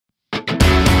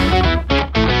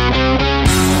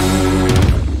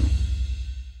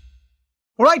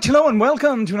All right, hello and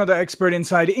welcome to another Expert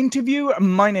Inside interview.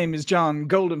 My name is John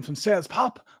Golden from Sales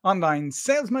Pop, online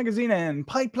sales magazine and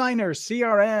Pipeliner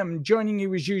CRM, joining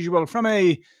you as usual from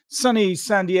a sunny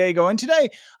San Diego. And today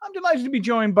I'm delighted to be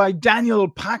joined by Daniel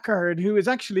Packard, who is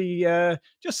actually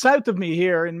just south of me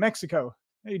here in Mexico.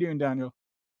 How are you doing, Daniel?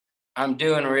 I'm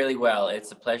doing really well.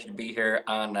 It's a pleasure to be here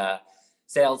on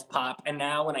Sales Pop. And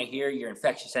now when I hear your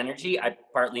infectious energy, I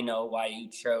partly know why you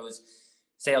chose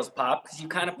Sales Pop, because you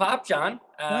kind of pop, John.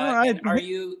 All right. And are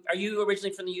you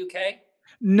originally from the UK?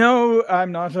 No,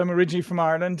 I'm not. I'm originally from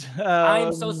Ireland.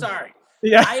 I'm so sorry.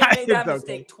 Yeah, I have made it's that okay.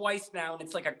 mistake twice now, and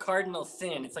it's like a cardinal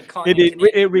sin. It's like calling It, me it,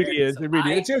 Canadian it really American. is. So It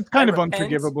really is. It's I kind of repent.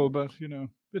 unforgivable, but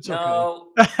it's okay. No,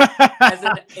 as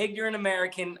an ignorant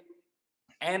American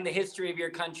and the history of your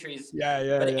countries. But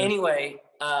Yeah. anyway,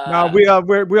 No, we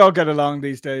all get along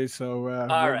these days, so all we'll,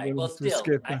 right. we'll, Well, we'll still,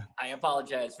 skip I, that. I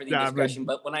apologize for the Yeah, but indiscretion,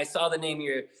 but when I saw the name of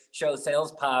your show,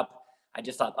 Sales Pop, I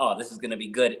just thought, oh, this is going to be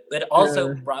good. But it yeah,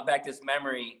 also brought back this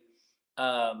memory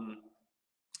um,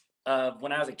 of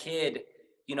when I was a kid.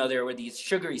 There were these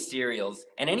sugary cereals,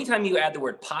 and anytime you add the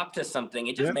word pop to something,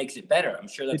 it just yeah, makes it better. I'm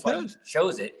sure it that's why you does.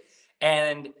 chose it.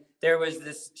 And there was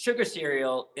this sugar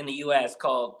cereal in the US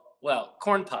called, well,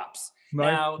 Corn Pops.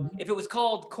 Right. Now, if it was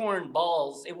called Corn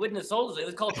Balls, it wouldn't have sold it. It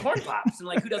was called Corn Pops. And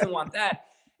like, who doesn't want that?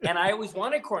 And I always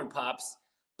wanted Corn Pops,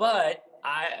 but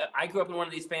I grew up in one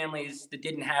of these families that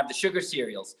didn't have the sugar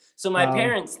cereals. So my Uh,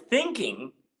 parents,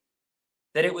 thinking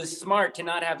that it was smart to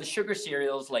not have the sugar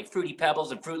cereals like Fruity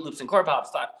Pebbles and Fruit Loops and Corn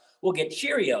Pops, thought we'll get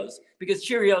Cheerios, because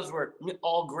Cheerios were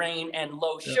all grain and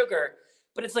low yeah, sugar.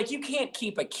 But it's like, you can't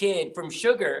keep a kid from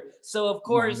sugar. So of no.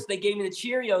 course they gave me the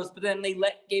Cheerios, but then they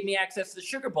gave me access to the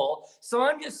sugar bowl. So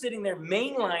I'm just sitting there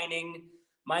mainlining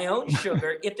my own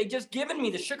sugar. If they just given me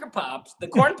the sugar pops, the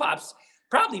corn pops,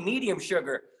 probably medium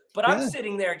sugar, but I'm Yeah.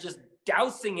 sitting there just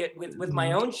dousing it with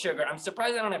my own sugar. I'm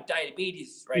surprised I don't have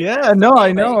diabetes right now. Yeah, So no, I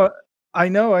anyway, know. I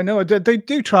know. They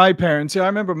do try parents. Yeah, I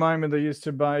remember mine when they used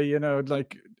to buy,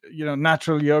 like,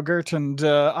 natural yogurt, and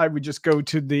I would just go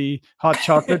to the hot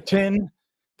chocolate tin,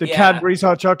 the yeah. Cadbury's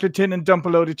hot chocolate tin, and dump a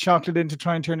load of chocolate in to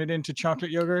try and turn it into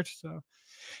chocolate yogurt. So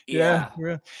yeah, Yeah.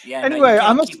 yeah. Yeah. No, you Anyway, I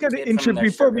can't must keep a get kid from into their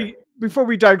before sugar.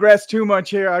 we digress too much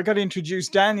here. I got to introduce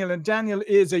Daniel, and Daniel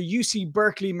is a UC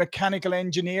Berkeley mechanical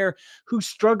engineer who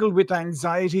struggled with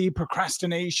anxiety,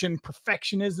 procrastination,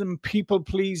 perfectionism, people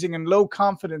pleasing, and low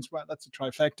confidence. Well, that's a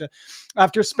trifecta.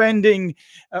 After spending,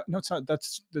 no, it's not.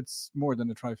 That's more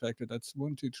than a trifecta. That's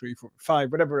one, two, three, four,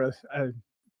 five, whatever a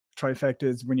trifecta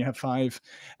is when you have five.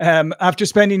 After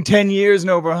spending 10 years and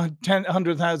over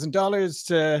 $100,000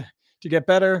 to get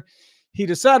better, he had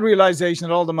a sad realization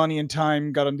that all the money and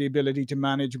time got him the ability to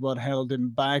manage what held him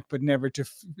back, but never to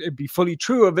be fully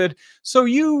true of it. So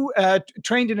you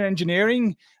trained in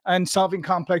engineering and solving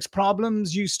complex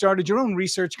problems. You started your own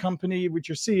research company, which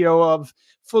you're CEO of,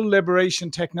 Full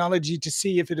Liberation Technology, to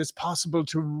see if it is possible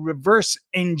to reverse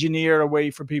engineer a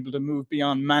way for people to move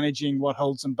beyond managing what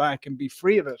holds them back and be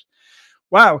free of it.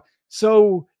 Wow.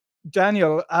 So,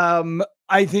 Daniel,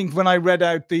 I think when I read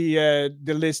out the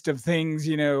list of things,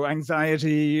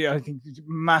 anxiety, I think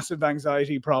massive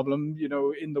anxiety problem,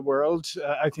 in the world.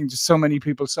 I think just so many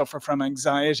people suffer from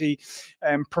anxiety.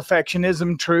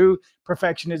 Perfectionism, true.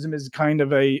 Perfectionism is kind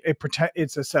of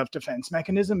it's a self-defense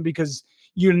mechanism, because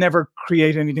you'll never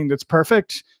create anything that's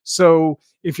perfect. So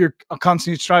if you're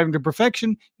constantly striving to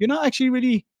perfection, you're not actually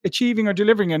really achieving or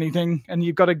delivering anything, and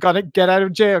you've got to get out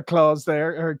of jail clause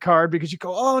there, or card, because you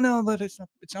go, oh no, but it's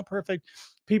not perfect.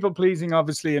 People pleasing,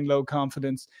 obviously, and low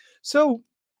confidence. So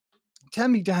tell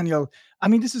me, Daniel, I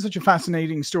mean, this is such a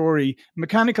fascinating story.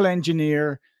 Mechanical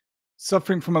engineer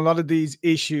suffering from a lot of these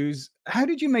issues. How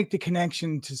did you make the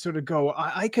connection to sort of go,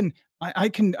 I can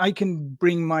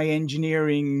bring my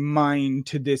engineering mind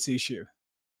to this issue,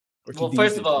 or to Well, these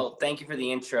first of issues? all, thank you for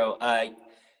the intro. I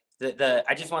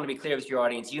just want to be clear with your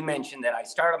audience. You mentioned that I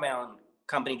started my own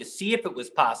company to see if it was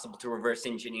possible to reverse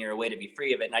engineer a way to be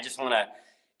free of it. And I just want to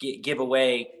give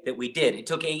away that we did. It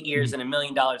took 8 years and $1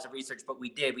 million of research, but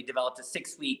we did. We developed a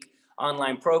 6-week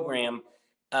online program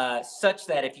such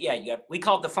that we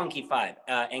call it the Funky Five: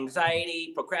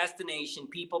 anxiety, procrastination,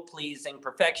 people pleasing,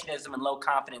 perfectionism, and low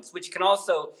confidence, which can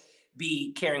also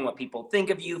be caring what people think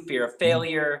of you, fear of Mhm.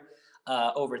 failure,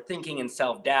 overthinking, and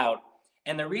self-doubt.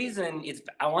 And the reason is,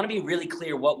 I want to be really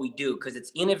clear what we do, because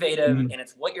it's innovative Mhm. and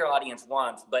it's what your audience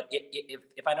wants. But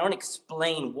if I don't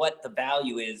explain what the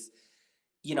value is,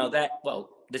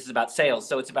 this is about sales.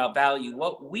 So it's about value.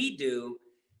 What we do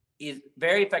is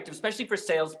very effective, especially for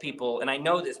salespeople. And I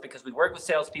know this because we work with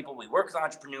salespeople, we work with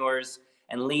entrepreneurs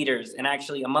and leaders. And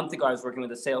actually, a month ago, I was working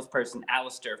with a salesperson,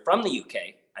 Alistair, from the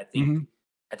UK. I think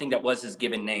Mhm. that was his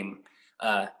given name.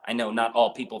 I know not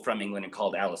all people from England are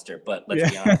called Alistair, but let's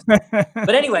be Yeah. honest.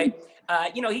 But anyway,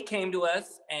 he came to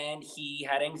us and he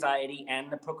had anxiety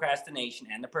and the procrastination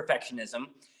and the perfectionism,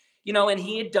 and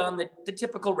he had done the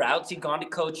typical routes. He'd gone to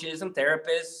coaches and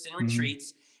therapists and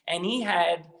retreats, and he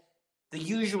had the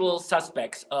usual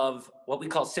suspects of what we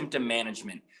call symptom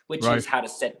management, which is how to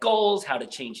set goals, how to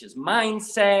change his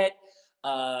mindset.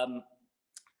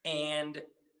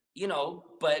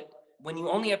 But when you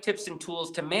only have tips and tools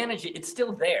to manage it, it's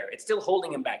still there. It's still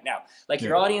holding him back. Now, like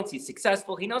your audience, he's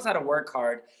successful. He knows how to work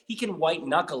hard. He can white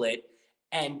knuckle it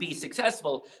and be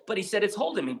successful. But he said, it's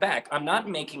holding me back. I'm not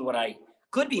making what I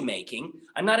could be making.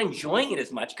 I'm not enjoying it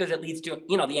as much because it leads to,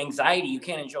 the anxiety. You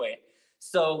can't enjoy it.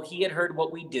 So he had heard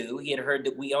what we do. He had heard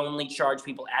that we only charge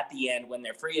people at the end when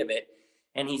they're free of it.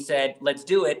 And he said, let's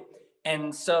do it.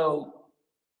 And so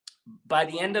by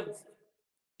the end of,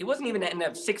 it wasn't even the end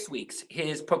of 6 weeks,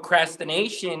 his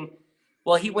procrastination,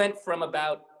 he went from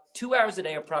about 2 hours a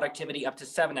day of productivity up to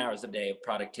 7 hours a day of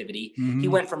productivity. He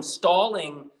went from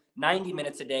stalling 90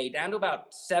 minutes a day down to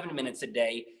about 7 minutes a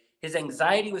day. His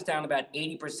anxiety was down about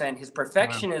 80%. His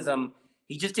perfectionism,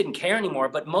 he just didn't care anymore.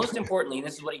 But most importantly, and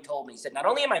this is what he told me, he said, not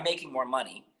only am I making more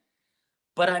money,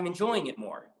 but I'm enjoying it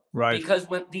more. Right. Because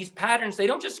when these patterns, they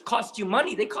don't just cost you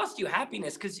money, they cost you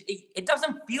happiness, because it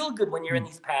doesn't feel good when you're in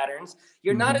these patterns.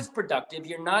 You're not as productive.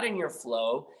 You're not in your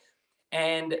flow.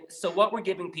 And so what we're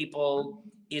giving people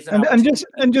is an opportunity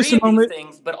to do these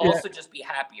things, but also just be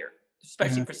happier,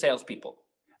 especially for salespeople.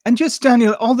 And just,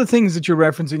 Daniel, all the things that you're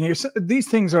referencing here, these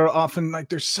things are often like,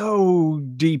 they're so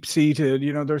deep seated,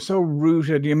 they're so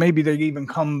rooted. Maybe they even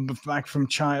come back from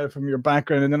your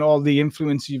background, and then all the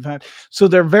influence you've had. So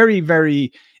they're very,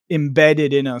 very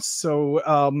embedded in us. So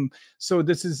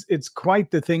it's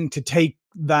quite the thing to take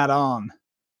that on.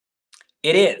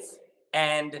 It is.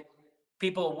 And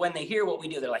people, when they hear what we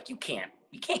do, they're like, you can't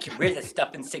get rid of this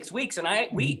stuff in 6 weeks. And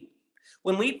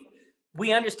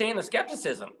we understand the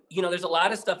skepticism. There's a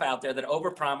lot of stuff out there that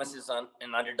overpromises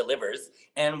and underdelivers.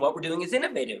 And what we're doing is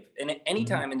innovative. And at any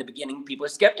time in the beginning, people are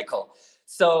skeptical.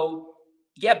 So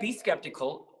be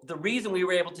skeptical. The reason we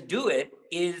were able to do it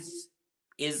is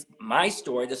my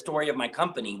story, the story of my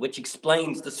company, which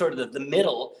explains the sort of the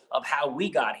middle of how we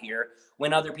got here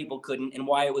when other people couldn't, and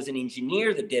why it was an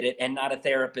engineer that did it and not a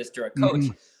therapist or a coach.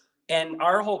 And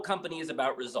our whole company is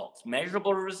about results,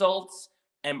 measurable results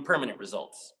and permanent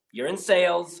results. You're in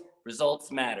sales,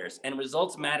 results matters. And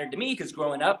results mattered to me because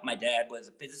growing up, my dad was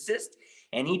a physicist,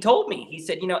 and he told me, he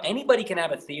said, anybody can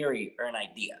have a theory or an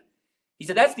idea. He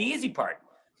said, that's the easy part.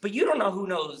 But you don't know who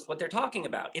knows what they're talking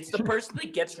about. It's the person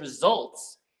that gets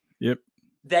results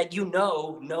that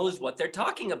knows what they're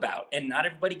talking about. And not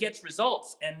everybody gets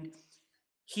results. And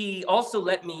he also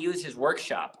let me use his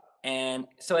workshop. And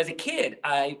so as a kid,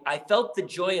 I felt the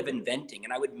joy of inventing,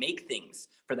 and I would make things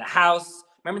for the house.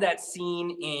 Remember that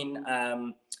scene in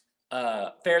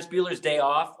Ferris Bueller's Day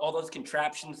Off? All those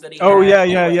contraptions that he had? Oh,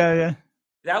 yeah.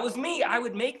 That was me. I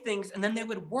would make things, and then they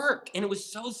would work. And it was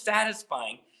so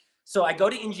satisfying. So I go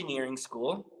to engineering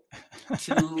school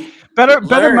to better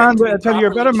man. I tell you,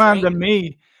 you're a better man than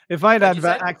me. If I'd had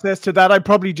access to that, I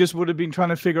probably just would have been trying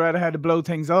to figure out how to blow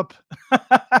things up.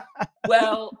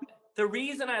 Well, the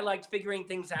reason I liked figuring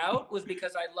things out was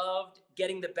because I loved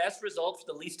getting the best results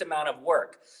for the least amount of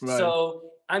work. Right. So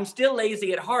I'm still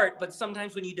lazy at heart, but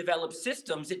sometimes when you develop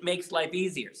systems, it makes life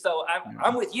easier. So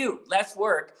I'm with you, less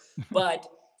work, but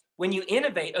when you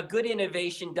innovate, a good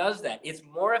innovation does that. It's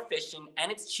more efficient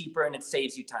and it's cheaper and it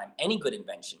saves you time. Any good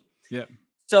invention. Yeah.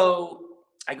 So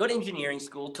I go to engineering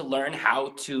school to learn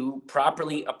how to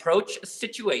properly approach a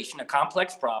situation, a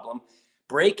complex problem,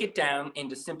 break it down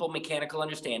into simple mechanical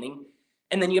understanding,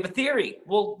 and then you have a theory.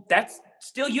 Well, that's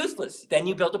still useless. Then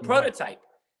you build a prototype,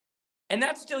 and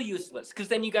that's still useless because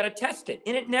then you got to test it,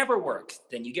 and it never works.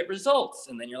 Then you get results,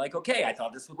 and then you're like, okay, I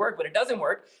thought this would work, but it doesn't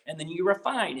work, and then you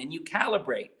refine and you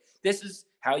calibrate. This is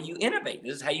how you innovate.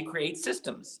 This is how you create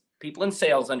systems. People in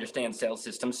sales understand sales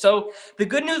systems. So the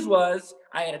good news was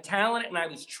I had a talent and I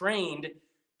was trained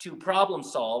to problem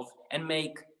solve and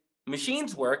make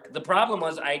machines work. The problem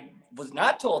was I was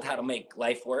not told how to make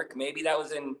life work. Maybe that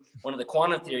was in one of the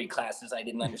quantum theory classes I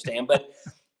didn't understand, but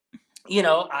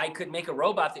I could make a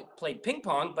robot that played ping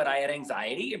pong, but I had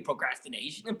anxiety and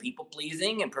procrastination and people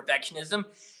pleasing and perfectionism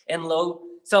and low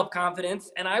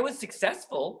self-confidence. And I was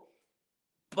successful,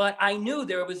 but I knew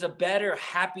there was a better,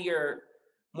 happier,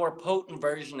 more potent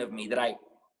version of me that I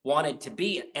wanted to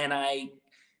be, and I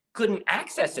couldn't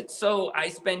access it. So I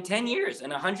spent 10 years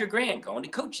and $100,000 going to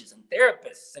coaches and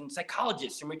therapists and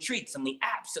psychologists and retreats and the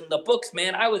apps and the books,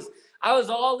 man. I was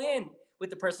all in with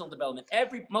the personal development.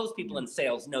 Most people in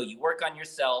sales know you work on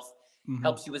yourself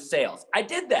helps you with sales. I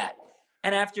did that.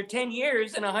 And after 10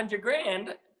 years and 100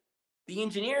 grand, the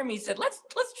engineer in me said, let's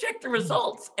check the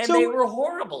results. And So they were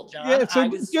horrible, John. yeah, so I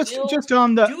was still just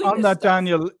on doing this that, stuff.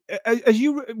 Daniel, as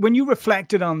you when you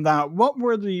reflected on that, what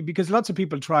were because lots of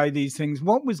people try these things,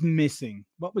 what was missing?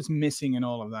 What was missing in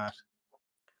all of that?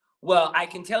 Well, I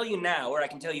can tell you now, or I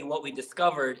can tell you what we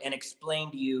discovered and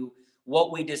explain to you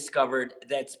what we discovered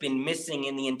that's been missing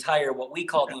in the entire, what we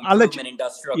call the improvement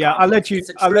industrial complex. It's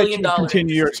a $1 trillion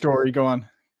continue your industry. story. Go on.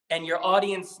 And your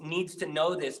audience needs to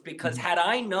know this, because had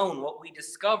I known what we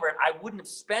discovered, I wouldn't have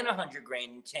spent 100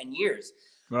 grand in 10 years.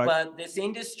 Right. But this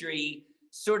industry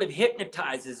sort of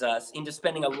hypnotizes us into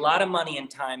spending a lot of money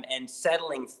and time and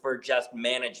settling for just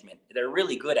management. They're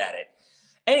really good at it.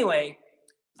 Anyway,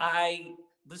 I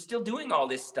was still doing all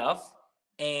this stuff,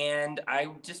 and I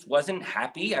just wasn't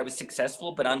happy. I was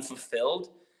successful, but unfulfilled.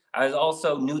 I was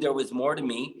also knew there was more to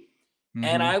me.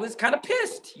 And I was kind of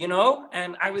pissed,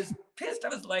 and I was pissed. I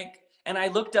was like, and I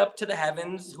looked up to the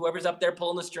heavens, whoever's up there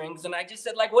pulling the strings. And I just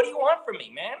said, like, what do you want from me,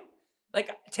 man?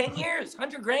 Like 10 years,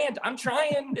 100 grand. I'm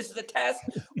trying. This is a test.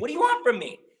 What do you want from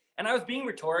me? And I was being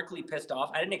rhetorically pissed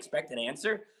off. I didn't expect an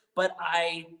answer, but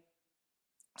I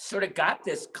sort of got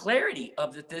this clarity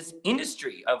of that this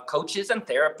industry of coaches and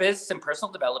therapists and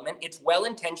personal development, it's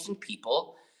well-intentioned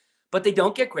people, but they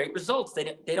don't get great results.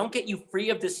 They don't get you free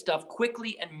of this stuff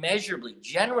quickly and measurably.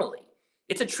 Generally,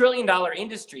 it's a $1 trillion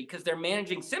industry because they're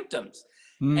managing symptoms.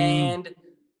 And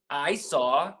I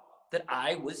saw that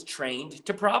I was trained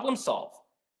to problem solve.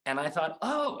 And I thought,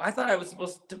 I was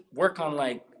supposed to work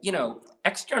on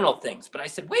external things. But I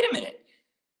said, wait a minute,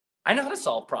 I know how to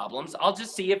solve problems. I'll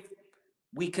just see if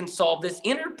we can solve this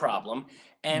inner problem.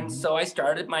 And so I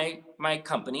started my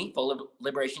company, Full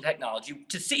Liberation Technology,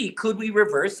 to see, could we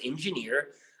reverse engineer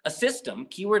a system,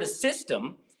 keyword a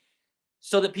system,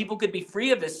 so that people could be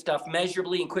free of this stuff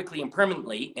measurably and quickly and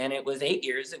permanently. And it was 8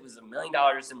 years. It was $1 million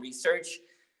in research,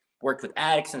 worked with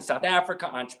addicts in South Africa,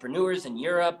 entrepreneurs in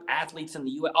Europe, athletes in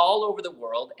the US, all over the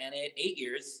world. And at 8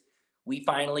 years, we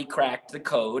finally cracked the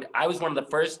code. I was one of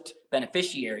the first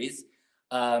beneficiaries.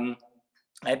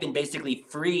 I've been basically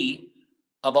free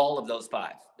of all of those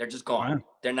 5. They're just gone. Wow.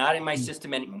 They're not in my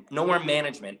system anymore. No more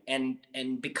management. And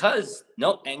because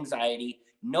no anxiety,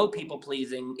 no people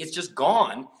pleasing, it's just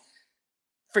gone.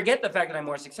 Forget the fact that I'm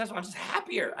more successful. I'm just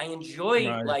happier. I enjoy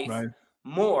life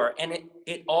more. And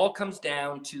it all comes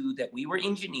down to that we were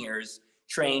engineers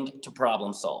trained to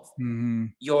problem solve.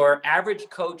 Your average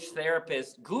coach,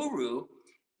 therapist, guru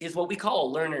is what we call a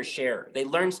learner sharer. They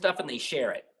learn stuff and they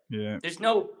share it. Yeah.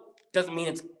 Doesn't mean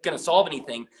it's going to solve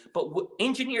anything, but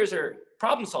engineers are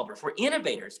problem solvers. We're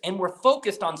innovators, and we're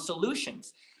focused on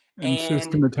solutions. And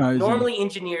systematizing. Normally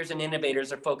engineers and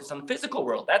innovators are focused on the physical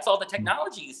world. That's all the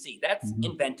technology you see. That's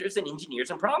inventors and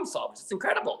engineers and problem solvers. It's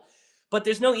incredible. But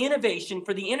there's no innovation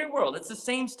for the inner world. It's the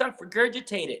same stuff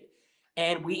regurgitated.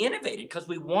 And we innovated because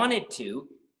we wanted to.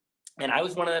 And I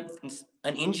was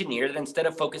an engineer that, instead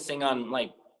of focusing on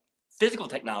physical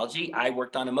technology, I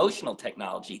worked on emotional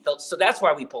technology. So that's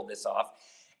why we pulled this off.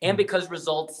 And because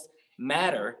results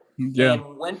matter. Yeah.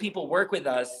 And when people work with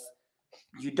us,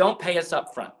 you don't pay us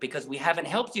up front because we haven't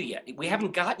helped you yet. We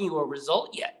haven't gotten you a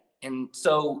result yet. And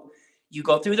so you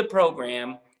go through the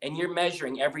program and you're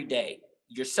measuring every day.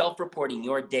 You're self-reporting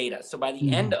your data. So by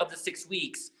the end of the 6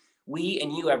 weeks, we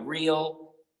and you have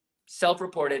real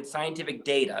self-reported scientific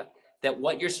data that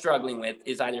what you're struggling with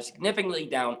is either significantly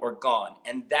down or gone.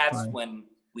 And that's when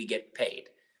we get paid.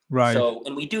 Right. So,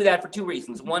 and we do that for 2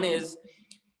 reasons. One is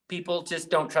people just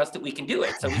don't trust that we can do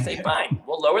it. So we say, fine,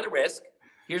 we'll lower the risk.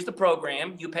 Here's the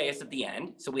program. You pay us at the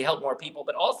end. So we help more people.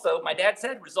 But also, my dad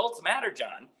said, results matter,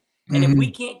 John. And if we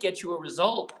can't get you a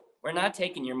result, we're not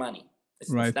taking your money.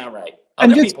 It's not right.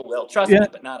 Other people will, trust me,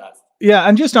 but not us. Yeah,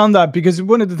 and just on that, because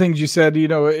one of the things you said,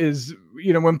 is,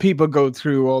 when people go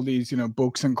through all these,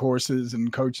 books and courses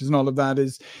and coaches and all of that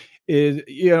is,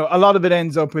 a lot of it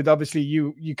ends up with, obviously,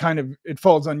 you kind of, it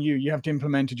falls on you. You have to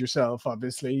implement it yourself,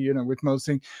 obviously, with most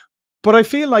things. But I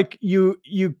feel like you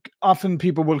often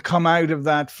people will come out of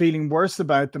that feeling worse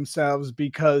about themselves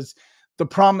because the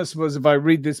promise was, if I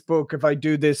read this book, if I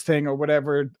do this thing or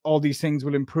whatever, all these things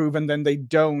will improve, and then they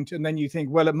don't. And then you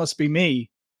think, well, it must be me.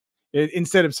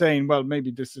 Instead of saying, well, maybe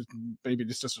this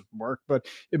doesn't work, but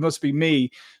it must be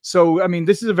me. So, I mean,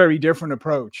 this is a very different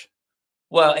approach.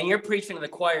 Well, and you're preaching to the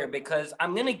choir, because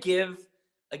I'm going to give,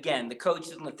 again, the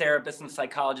coaches and the therapists and the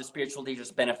psychologists, spiritual teachers,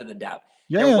 the benefit of the doubt.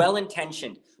 Yeah. They're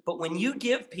well-intentioned. But when you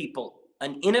give people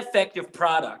an ineffective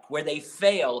product where they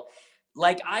fail,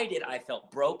 like I did, I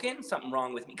felt broken, something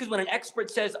wrong with me. Because when an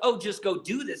expert says, oh, just go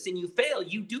do this and you fail,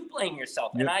 you do blame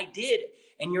yourself. And Yep. I did.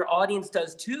 And your audience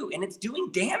does too. And it's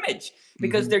doing damage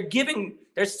because Mm-hmm.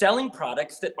 they're selling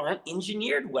products that aren't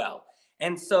engineered well.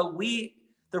 And so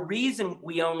the reason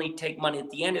we only take money at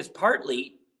the end is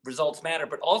partly results matter,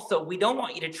 but also we don't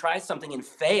want you to try something and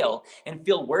fail and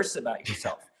feel worse about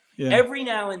yourself. Yeah. Every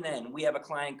now and then we have a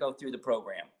client go through the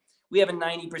program. We have a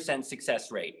 90% success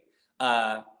rate.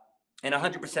 And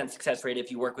 100% success rate if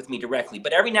you work with me directly.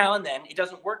 But every now and then, it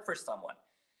doesn't work for someone.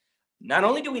 Not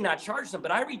only do we not charge them,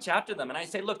 but I reach out to them and I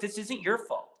say, look, this isn't your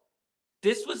fault.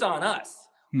 This was on us.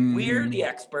 We're the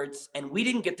experts and we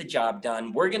didn't get the job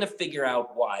done. We're going to figure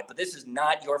out why, but this is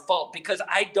not your fault because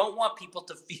I don't want people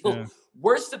to feel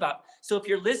worse about. So if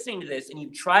you're listening to this and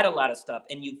you've tried a lot of stuff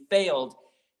and you failed,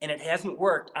 and it hasn't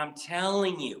worked, I'm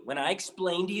telling you, when I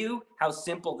explain to you how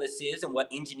simple this is and what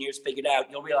engineers figured out,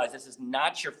 you'll realize this is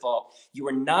not your fault. You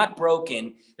are not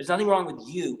broken. There's nothing wrong with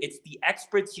you. It's the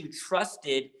experts you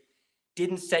trusted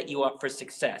didn't set you up for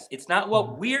success. It's not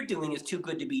what we're doing is too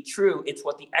good to be true. It's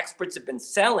what the experts have been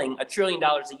selling. $1 trillion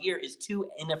a year is too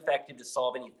ineffective to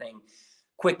solve anything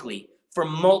quickly for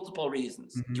multiple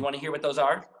reasons. Do you want to hear what those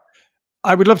are?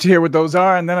 I would love to hear what those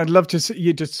are, and then I'd love to see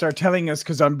you just start telling us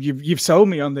because you've sold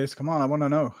me on this. Come on, I want to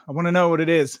know. I want to know what it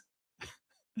is.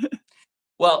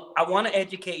 Well, I want to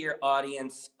educate your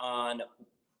audience on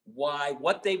why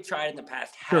what they've tried in the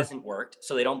past hasn't worked,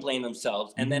 so they don't blame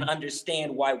themselves, and then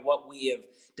understand why what we have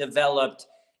developed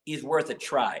is worth a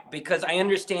try. Because I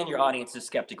understand your audience is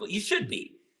skeptical. You should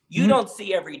be. You don't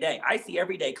see every day. I see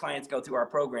every day clients go through our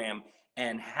program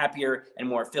and happier and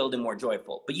more filled and more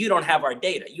joyful. But you don't have our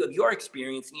data. You have your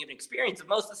experience, and you have an experience of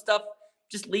most of the stuff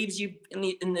just leaves you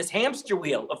in this hamster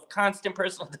wheel of constant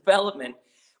personal development,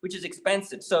 which is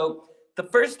expensive. So the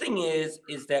first thing is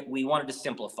that we wanted to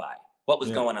simplify what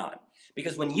was going on.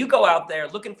 Because when you go out there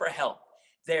looking for help,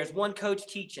 there's one coach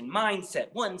teaching mindset,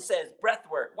 one says breath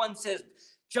work, one says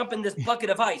jump in this bucket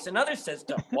of ice, another says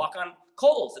don't walk on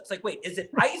coals. It's like, wait, is it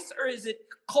ice or is it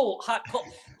cold, hot coal?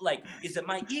 Like, is it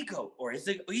my ego or is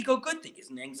it ego good thing?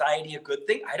 Isn't anxiety a good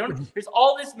thing? I don't know. There's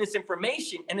all this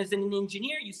misinformation. And as an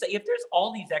engineer, you say, if there's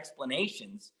all these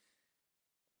explanations,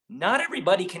 not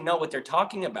everybody can know what they're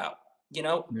talking about. You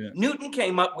know, Newton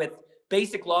came up with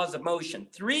basic laws of motion,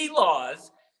 3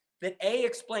 laws that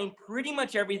explain pretty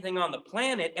much everything on the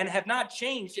planet and have not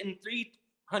changed in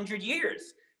 300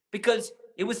 years because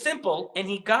it was simple and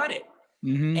he got it.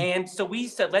 And so we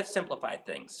said, let's simplify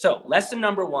things. So lesson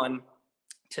number 1,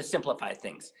 to simplify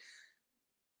things.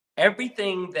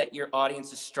 Everything that your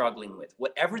audience is struggling with,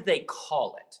 whatever they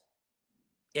call it,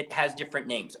 it has different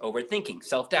names. Overthinking,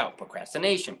 self-doubt,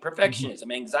 procrastination,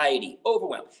 perfectionism, anxiety,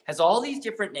 overwhelm, has all these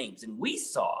different names. And we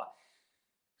saw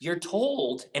you're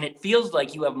told, and it feels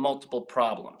like you have multiple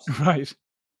problems. Right.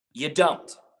 You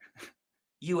don't.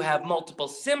 You have multiple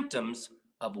symptoms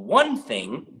of one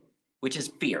thing, which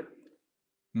is fear.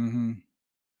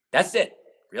 That's it.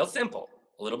 Real simple.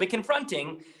 A little bit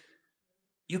confronting.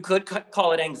 You could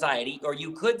call it anxiety, or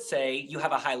you could say you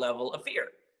have a high level of fear.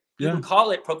 You can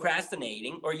call it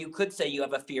procrastinating, or you could say you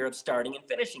have a fear of starting and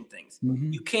finishing things.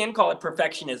 You can call it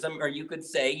perfectionism, or you could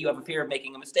say you have a fear of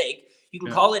making a mistake. You can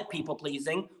call it people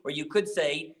pleasing, or you could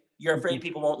say you're afraid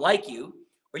people won't like you,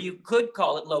 or you could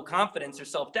call it low confidence or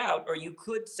self-doubt, or you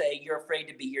could say you're afraid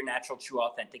to be your natural, true,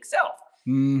 authentic self.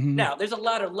 Now, there's a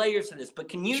lot of layers to this, but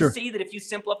can you see that if you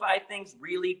simplify things,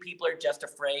 really people are just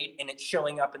afraid and it's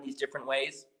showing up in these different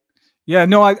ways? Yeah,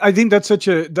 no, I think that's such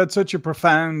a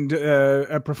profound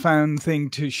thing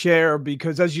to share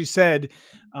because, as you said,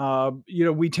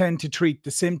 we tend to treat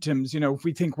the symptoms. If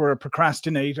we think we're a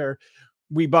procrastinator,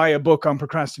 we buy a book on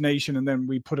procrastination and then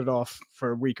we put it off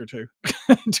for a week or two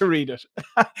to read it.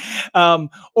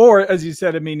 Or, as you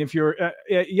said, I mean, if you're,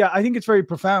 I think it's very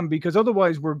profound because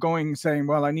otherwise we're saying,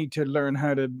 well, I need to learn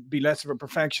how to be less of a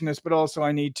perfectionist, but also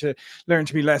I need to learn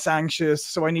to be less anxious.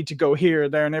 So I need to go here,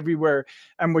 there, and everywhere.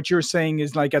 And what you're saying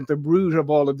is like at the root of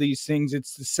all of these things,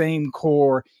 it's the same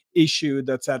core issue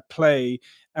that's at play.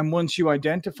 And once you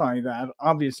identify that,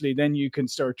 obviously, then you can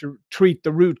start to treat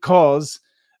the root cause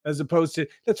as opposed to,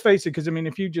 let's face it, because I mean,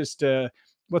 if you just,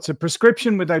 what's a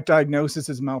prescription without diagnosis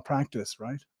is malpractice,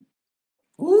 right?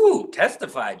 Ooh,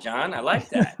 testify, John. I like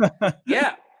that.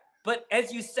 Yeah. But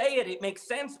as you say it, it makes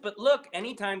sense. But look,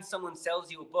 anytime someone sells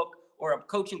you a book or a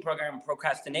coaching program on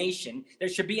procrastination, there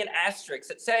should be an asterisk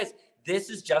that says,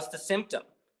 this is just a symptom,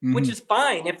 which is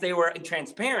fine if they were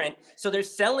transparent. So they're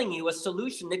selling you a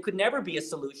solution that could never be a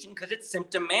solution because it's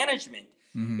symptom management.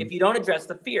 If you don't address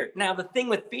the fear. Now, the thing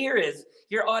with fear is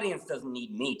your audience doesn't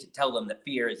need me to tell them that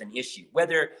fear is an issue.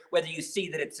 Whether you see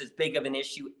that it's as big of an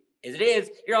issue As it is,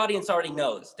 your audience already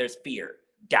knows there's fear,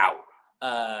 doubt,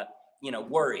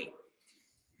 worry.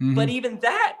 But even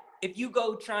that, if you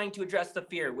go trying to address the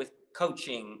fear with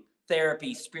coaching,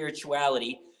 therapy,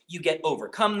 spirituality, you get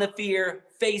overcome the fear,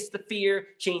 face the fear,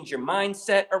 change your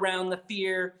mindset around the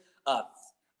fear,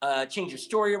 change your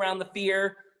story around the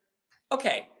fear.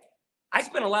 Okay, I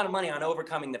spent a lot of money on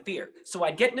overcoming the fear. So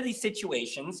I'd get into these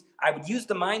situations, I would use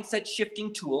the mindset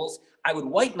shifting tools, I would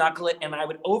white knuckle it, and I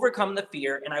would overcome the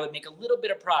fear, and I would make a little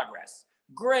bit of progress.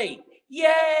 Great,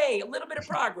 yay, a little bit of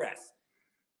progress.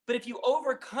 But if you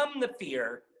overcome the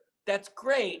fear, that's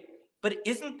great. But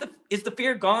is the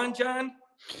fear gone, John?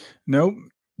 No.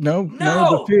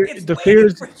 It's The waiting fear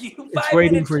for you it's 5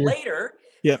 waiting minutes for you. later.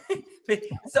 Yep.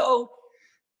 So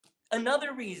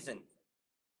another reason,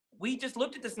 we just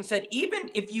looked at this and said, even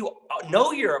if you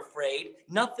know you're afraid,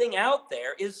 nothing out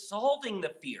there is solving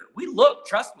the fear. We looked,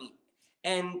 trust me.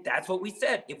 And that's what we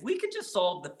said. If we could just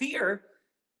solve the fear,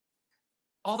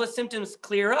 all the symptoms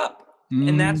clear up.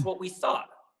 And that's what we saw.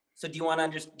 So do you want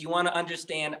to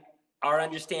understand our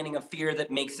understanding of fear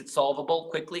that makes it solvable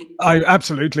quickly? I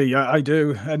absolutely, yeah, I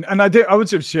do. And I would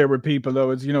just share with people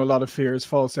though, is, a lot of fear is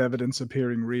false evidence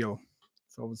appearing real.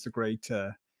 It's always a great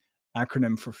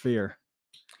acronym for fear.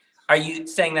 Are you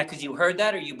saying that because you heard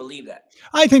that, or you believe that?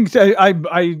 I think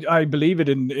I believe it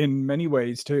in many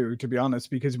ways too, to be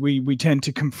honest, because we tend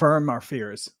to confirm our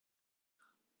fears.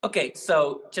 Okay,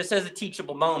 so just as a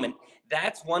teachable moment,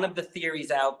 that's one of the theories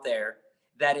out there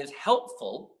that is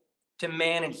helpful to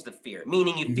manage the fear,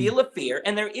 meaning you feel a fear,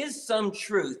 and there is some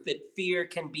truth that fear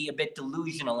can be a bit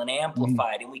delusional and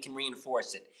amplified, and we can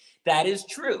reinforce it. That is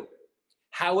true.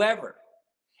 However,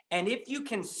 and if you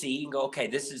can see and go,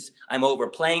 okay, I'm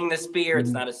overplaying this fear,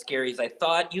 it's not as scary as I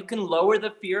thought, you can lower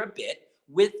the fear a bit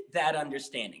with that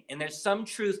understanding. And there's some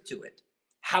truth to it.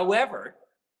 However,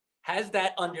 has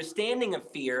that understanding of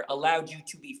fear allowed you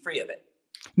to be free of it?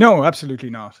 No, absolutely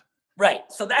not. Right.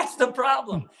 So that's the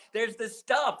problem. There's this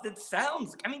stuff that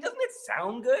doesn't it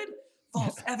sound good?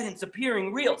 False evidence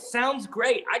appearing real. Sounds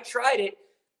great. I tried it.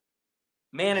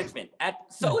 Management.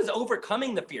 So is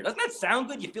overcoming the fear. Doesn't that sound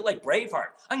good? You feel like Braveheart.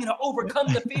 I'm going to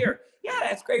overcome the fear. Yeah,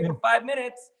 that's great for 5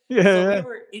 minutes. Yeah, So yeah. we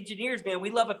were engineers, man.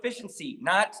 We love efficiency,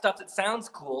 not stuff that sounds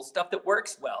cool, stuff that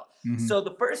works well. So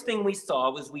the first thing we saw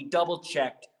was we double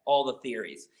checked all the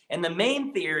theories. And the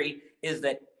main theory is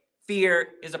that fear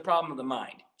is a problem of the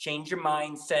mind. Change your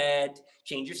mindset,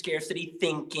 change your scarcity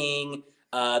thinking,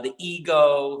 the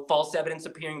ego, false evidence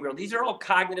appearing real. These are all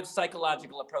cognitive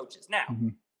psychological approaches. Now,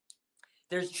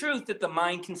 there's truth that the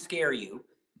mind can scare you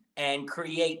and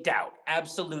create doubt.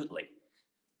 Absolutely.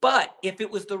 But if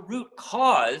it was the root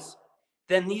cause,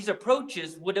 then these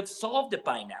approaches would have solved it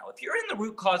by now. If you're in the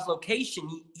root cause location,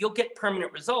 you'll get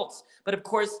permanent results. But of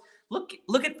course, look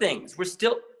at things. We're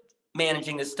still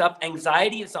managing this stuff.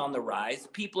 Anxiety is on the rise.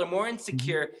 People are more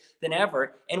insecure than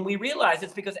ever. And we realize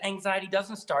it's because anxiety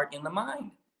doesn't start in the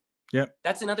mind. Yep.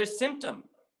 That's another symptom.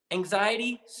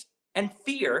 Anxiety and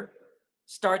fear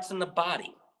starts in the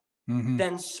body,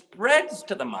 then spreads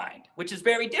to the mind, which is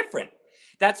very different.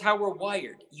 That's how we're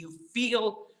wired. You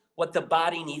feel what the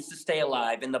body needs to stay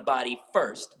alive in the body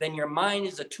first. Then your mind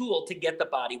is a tool to get the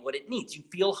body what it needs. You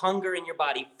feel hunger in your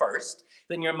body first,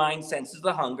 then your mind senses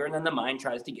the hunger, and then the mind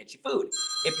tries to get you food.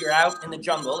 If you're out in the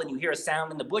jungle and you hear a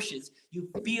sound in the bushes, you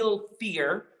feel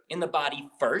fear in the body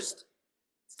first,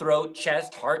 throat,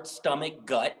 chest, heart, stomach,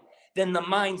 gut. Then the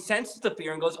mind senses the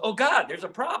fear and goes, oh God, there's a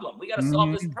problem. We got to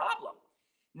solve this problem.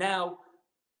 Now,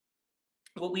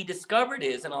 what we discovered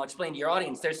is, and I'll explain to your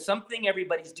audience, there's something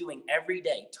everybody's doing every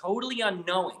day, totally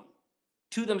unknowing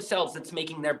to themselves, that's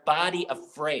making their body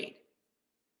afraid.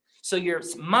 So your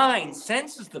mind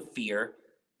senses the fear,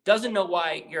 doesn't know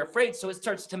why you're afraid, so it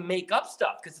starts to make up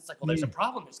stuff because it's like, well, there's a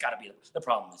problem. There's got to be the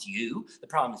problem is you. The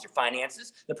problem is your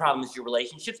finances. The problem is your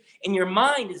relationships. And your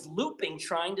mind is looping,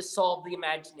 trying to solve the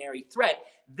imaginary threat.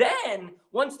 Then,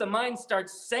 once the mind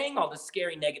starts saying all the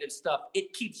scary negative stuff,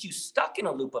 it keeps you stuck in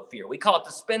a loop of fear. We call it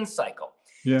the spin cycle.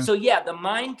 Yeah. So yeah, the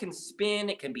mind can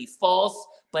spin. It can be false,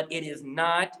 but it is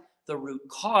not the root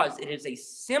cause. It is a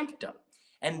symptom.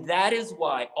 And that is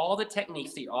why all the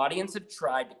techniques the audience have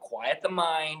tried to quiet the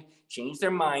mind, change their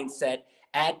mindset,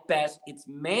 at best, it's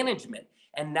management.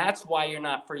 And that's why you're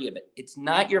not free of it. It's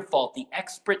not your fault. The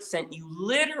expert sent you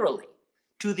literally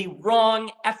to the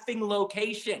wrong effing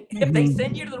location. If they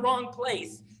send you to the wrong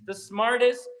place, the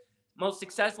smartest, most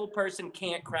successful person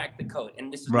can't crack the code.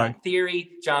 And this is not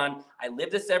theory, John. I live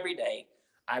this every day.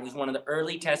 I was one of the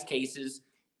early test cases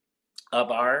of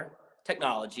our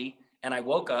technology. And I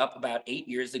woke up about 8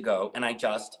 years ago and I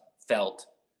just felt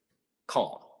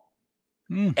calm.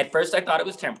 At first, I thought it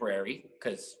was temporary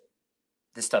because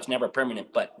this stuff's never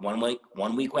permanent, but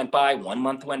 1 week went by, 1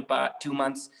 month went by, 2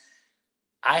 months.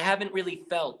 I haven't really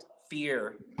felt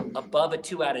fear above a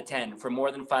 2 out of 10 for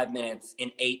more than 5 minutes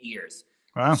in 8 years.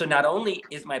 Wow. So not only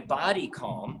is my body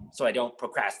calm, so I don't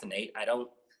procrastinate, I don't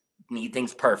need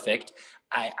things perfect,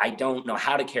 I don't know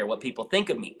how to care what people think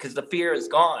of me because the fear is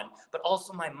gone, but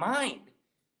also my mind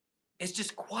is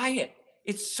just quiet.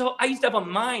 I used to have a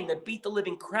mind that beat the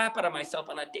living crap out of myself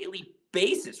on a daily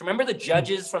basis. Remember the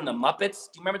judges from the Muppets?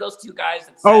 Do you remember those two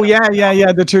guys? Oh, yeah.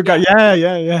 The two guys.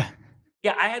 Yeah.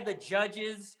 Yeah, I had the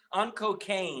judges on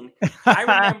cocaine. I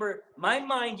remember my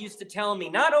mind used to tell me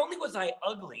not only was I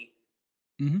ugly,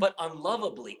 but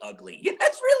unlovably ugly. Yeah,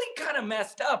 that's really kind of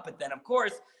messed up. But then, of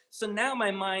course, so now my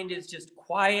mind is just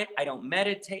quiet. I don't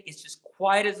meditate. It's just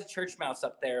quiet as a church mouse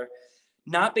up there.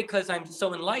 Not because I'm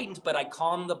so enlightened, but I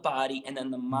calm the body and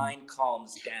then the mind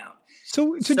calms down.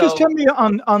 So just tell me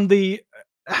on the,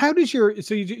 how does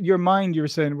your mind, you were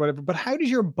saying whatever, but how does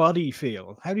your body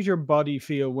feel? How does your body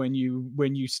feel when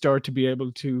you start to be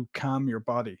able to calm your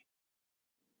body?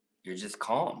 You're just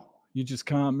calm. You just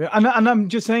calm. And I'm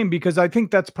just saying, because I think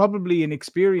that's probably an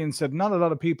experience that not a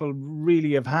lot of people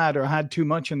really have had, or had too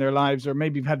much in their lives, or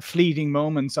maybe had fleeting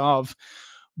moments of.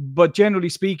 But generally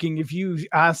speaking, if you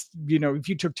asked, if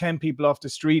you took 10 people off the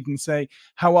street and say,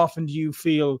 how often do you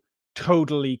feel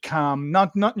totally calm?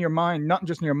 Not in your mind, not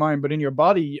just in your mind, but in your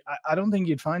body, I don't think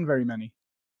you'd find very many.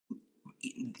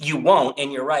 You won't,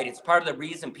 and you're right. It's part of the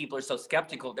reason people are so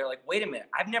skeptical. They're like, wait a minute,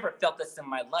 I've never felt this in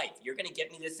my life. You're going to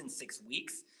get me this in 6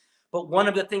 weeks? But one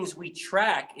of the things we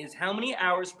track is how many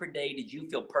hours per day did you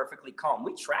feel perfectly calm?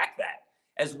 We track that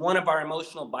as one of our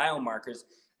emotional biomarkers.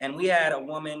 And we had a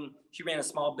woman, she ran a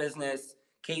small business,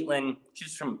 Caitlin,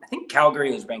 she's from, I think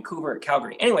Calgary, it was Vancouver or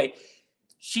Calgary. Anyway,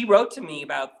 she wrote to me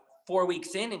about 4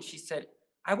 weeks in and she said,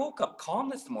 I woke up calm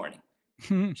this morning.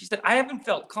 She said, I haven't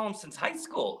felt calm since high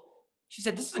school. She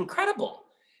said, this is incredible.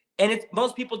 And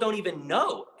most people don't even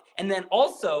know. And then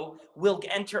also we'll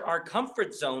enter our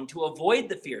comfort zone to avoid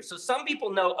the fear. So some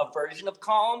people know a version of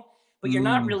calm, but you're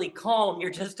not really calm. You're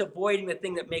just avoiding the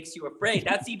thing that makes you afraid.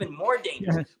 That's even more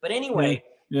dangerous. Yeah. But anyway.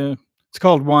 Yeah. It's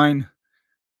called wine.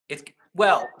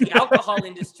 The alcohol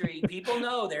industry, people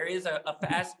know there is a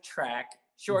fast track,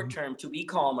 short term to be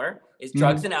calmer is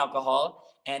drugs and alcohol.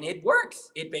 And it works.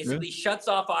 It basically shuts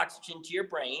off oxygen to your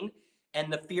brain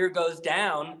and the fear goes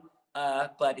down.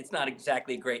 But it's not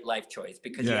exactly a great life choice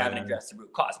because you haven't addressed the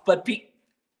root cause. But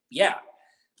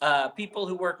people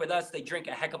who work with us, they drink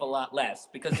a heck of a lot less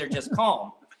because they're just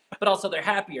calm, but also they're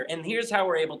happier. And here's how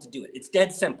we're able to do it. It's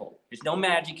dead simple. There's no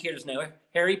magic here. There's no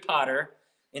Harry Potter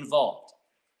involved.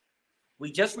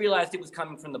 We just realized it was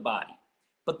coming from the body.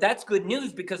 But that's good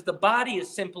news because the body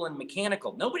is simple and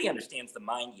mechanical. Nobody understands the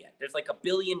mind yet. There's like 1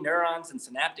 billion neurons and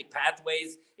synaptic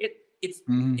pathways.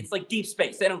 It's like deep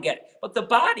space. They don't get it. But the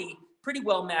body, pretty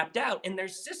well mapped out, and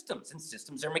there's systems, and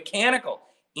systems are mechanical.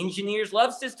 Engineers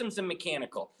love systems and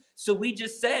mechanical. So we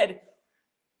just said,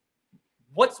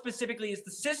 what specifically is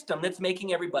the system that's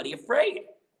making everybody afraid?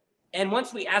 And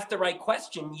once we ask the right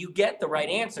question, you get the right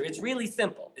answer. It's really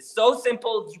simple. It's so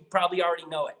simple, you probably already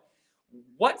know it.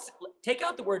 Take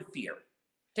out the word fear,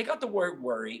 take out the word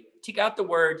worry, take out the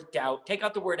word doubt, take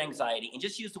out the word anxiety, and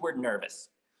just use the word nervous.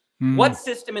 What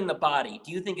system in the body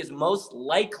do you think is most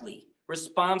likely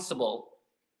responsible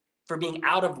for being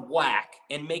out of whack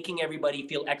and making everybody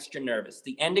feel extra nervous?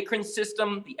 The endocrine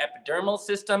system, the epidermal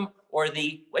system, or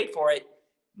the, wait for it,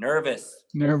 nervous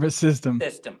system?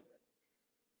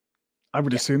 I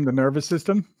would assume the nervous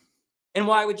system. And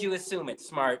why would you assume it,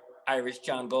 smart Irish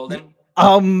John Golden?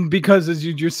 Because as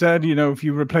you just said, if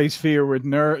you replace fear with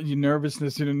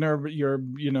nervousness,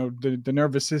 the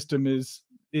nervous system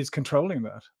is controlling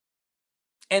that.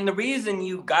 And the reason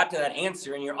you got to that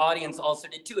answer, and your audience also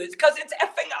did too, is because it's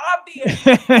effing obvious.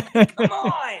 Come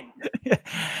on.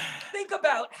 Think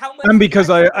about how much. And because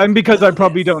I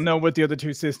probably don't know what the other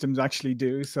two systems actually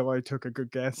do, so I took a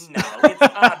good guess. No, it's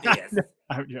obvious.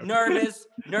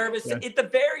 Nervous. Yeah. At the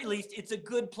very least, it's a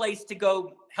good place to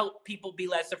go help people be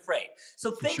less afraid.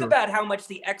 So think about how much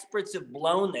the experts have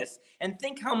blown this, and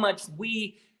think how much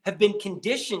we have been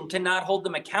conditioned to not hold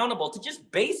them accountable to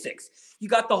just basics. You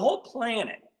got the whole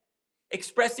planet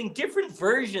expressing different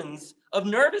versions of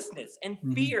nervousness and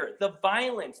fear, the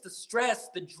violence, the stress,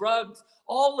 the drugs,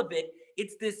 all of it.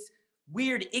 It's this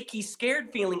weird, icky,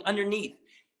 scared feeling underneath.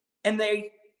 And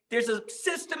there's a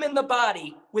system in the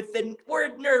body with the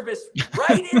word nervous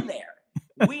right in there.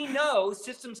 We know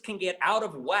systems can get out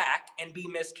of whack and be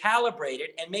miscalibrated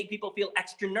and make people feel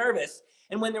extra nervous.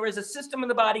 And when there is a system in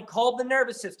the body called the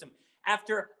nervous system,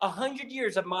 After 100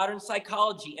 years of modern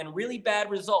psychology and really bad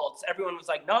results, everyone was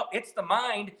like, no, it's the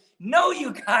mind. No,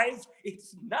 you guys,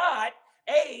 it's not.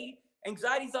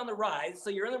 Anxiety's on the rise, so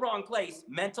you're in the wrong place.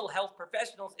 Mental health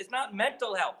professionals, it's not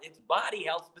mental health, it's body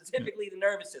health, specifically the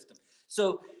nervous system.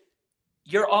 So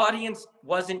your audience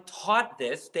wasn't taught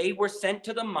this. They were sent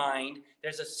to the mind.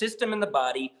 There's a system in the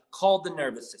body called the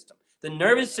nervous system. The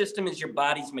nervous system is your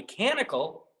body's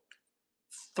mechanical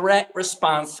threat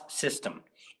response system.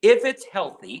 If it's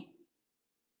healthy,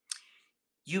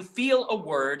 you feel a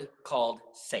word called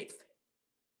safe.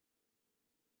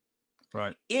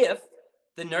 Right. If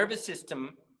the nervous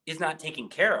system is not taken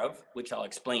care of, which I'll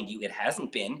explain to you, it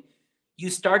hasn't been, you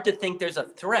start to think there's a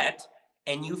threat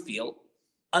and you feel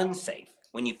unsafe.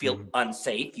 When you feel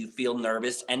unsafe, you feel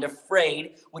nervous and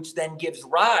afraid, which then gives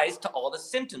rise to all the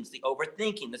symptoms, the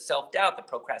overthinking, the self-doubt, the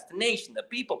procrastination, the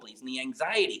people-pleasing, the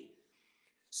anxiety.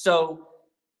 So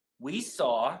we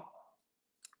saw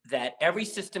that every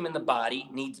system in the body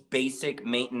needs basic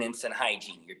maintenance and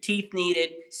hygiene. Your teeth need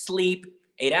it, sleep,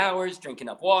 8 hours, drink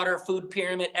enough water, food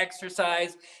pyramid,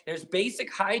 exercise. There's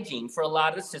basic hygiene for a lot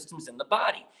of the systems in the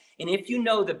body. And if you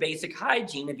know the basic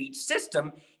hygiene of each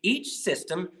system,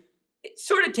 it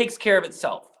sort of takes care of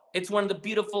itself. It's one of the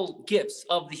beautiful gifts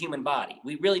of the human body.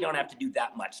 We really don't have to do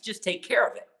that much. Just take care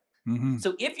of it.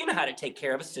 So if you know how to take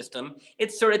care of a system,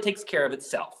 it sort of takes care of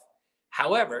itself.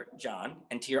 However, John,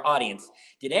 and to your audience,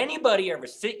 did anybody ever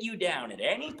sit you down at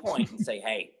any point and say,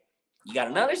 hey, you got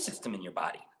another system in your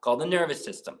body called the nervous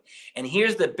system, and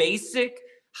here's the basic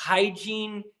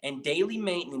hygiene and daily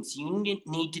maintenance you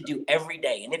need to do every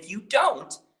day. And if you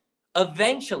don't,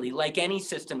 eventually, like any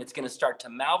system, it's going to start to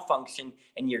malfunction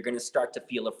and you're going to start to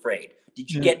feel afraid. Did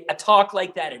you get a talk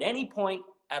like that at any point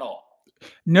at all?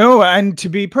 No, and to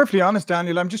be perfectly honest,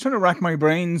 Daniel, I'm just trying to rack my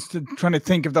brains trying to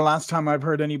think of the last time I've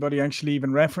heard anybody actually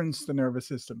even reference the nervous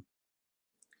system.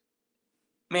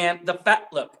 Man,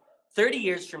 look, 30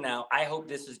 years from now, I hope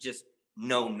this is just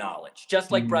known knowledge,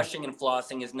 just like brushing and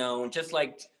flossing is known, just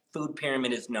like food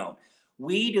pyramid is known.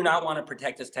 We do not want to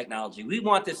protect this technology. We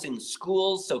want this in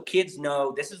schools so kids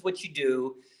know this is what you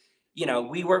do. You know,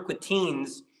 we work with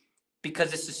teens because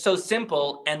this is so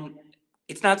simple, and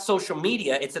it's not social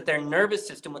media. It's that their nervous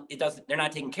system, they're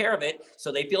not taking care of it,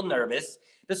 so they feel nervous.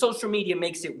 The social media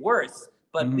makes it worse,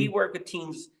 but we work with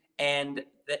teens and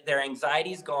their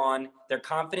anxiety is gone. Their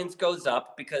confidence goes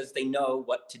up because they know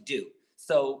what to do.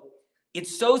 So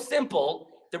it's so simple.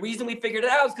 The reason we figured it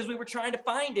out is because we were trying to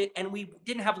find it and we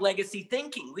didn't have legacy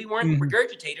thinking. We weren't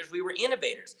regurgitators, we were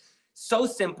innovators. So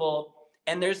simple.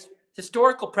 And there's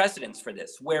historical precedents for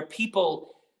this where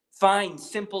people find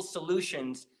simple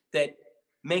solutions that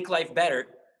make life better.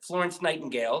 Florence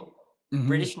Nightingale,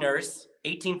 British nurse,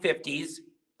 1850s,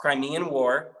 Crimean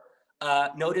War,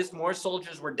 noticed more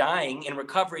soldiers were dying in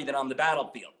recovery than on the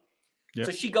battlefield. Yep.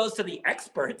 So she goes to the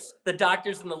experts, the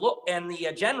doctors and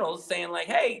the generals, saying like,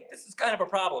 hey, this is kind of a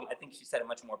problem. I think she said it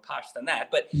much more posh than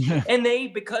that. But and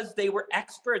because they were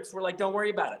experts, were like, don't worry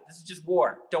about it. This is just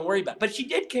war. Don't worry about it. But she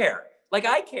did care. Like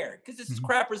I cared, because this is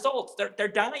crap results. They're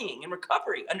dying in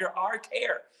recovery under our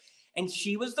care. And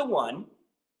she was the one,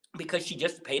 because she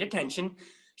just paid attention,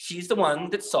 she's the one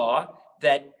that saw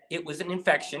that it was an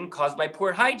infection caused by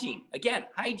poor hygiene. Again,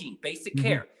 hygiene, basic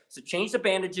care. So change the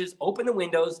bandages, open the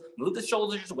windows, move the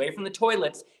shoulders away from the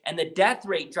toilets, and the death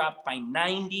rate dropped by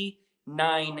 99%.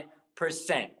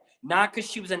 Not because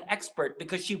she was an expert,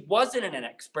 because she wasn't an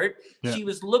expert. Yeah. She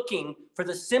was looking for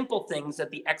the simple things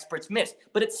that the experts missed.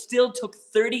 But it still took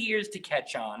 30 years to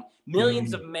catch on.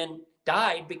 Millions of men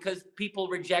died because people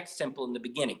reject simple in the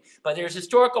beginning. But there's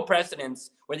historical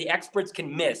precedents where the experts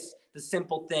can miss the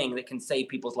simple thing that can save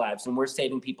people's lives, and we're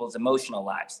saving people's emotional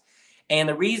lives. And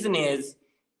the reason is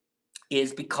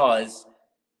because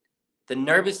the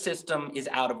nervous system is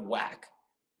out of whack,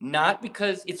 not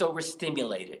because it's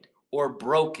overstimulated or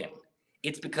broken.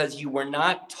 It's because you were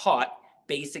not taught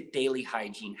basic daily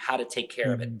hygiene, how to take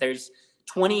care of it. There's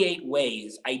 28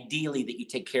 ways, ideally, that you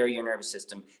take care of your nervous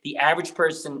system. The average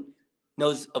person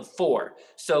knows of 4.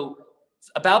 So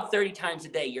about 30 times a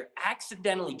day, you're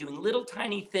accidentally doing little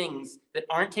tiny things that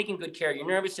aren't taking good care of your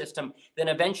nervous system. Then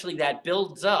eventually that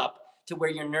builds up to where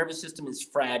your nervous system is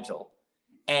fragile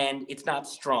and it's not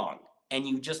strong, and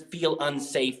you just feel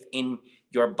unsafe in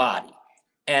your body.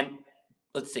 And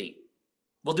let's see,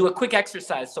 we'll do a quick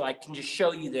exercise so I can just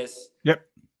show you this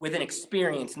with an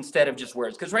experience instead of just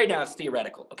words, because right now it's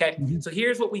theoretical, okay? So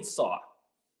here's what we saw.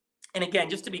 And again,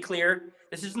 just to be clear,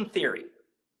 this isn't theory,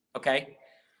 okay?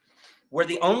 We're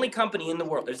the only company in the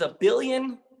world. There's 1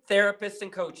 billion therapists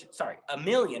and coaches. Sorry, 1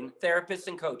 million therapists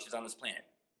and coaches on this planet.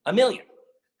 1 million.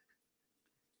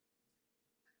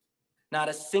 not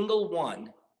a single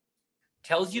one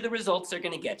tells you the results they're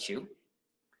going to get you.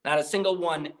 Not a single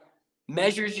one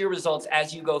measures your results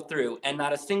as you go through, and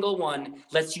not a single one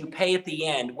lets you pay at the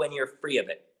end when you're free of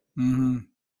it. Mm-hmm.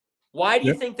 Why do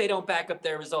you Yep. think they don't back up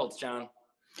their results, John?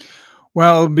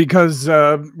 Well, because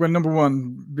number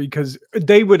one, because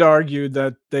they would argue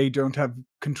that they don't have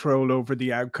control over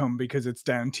the outcome because it's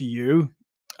down to you.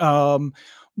 Um,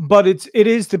 but it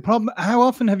is the problem. How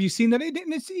often have you seen that?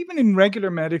 And it's even in regular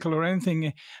medical or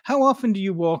anything. How often do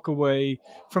you walk away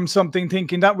from something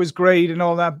thinking that was great and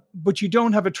all that, but you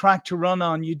don't have a track to run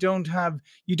on. You don't have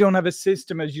a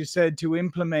system, as you said, to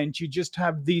implement. You just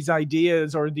have these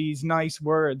ideas or these nice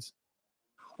words.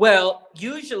 Well,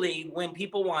 usually when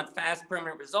people want fast,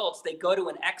 permanent results, they go to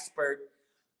an expert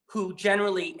who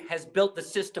generally has built the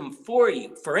system for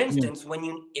you. For instance,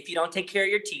 if you don't take care of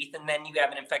your teeth and then you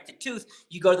have an infected tooth,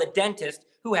 you go to the dentist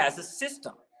who has a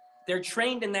system. They're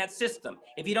trained in that system.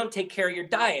 If you don't take care of your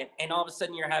diet and all of a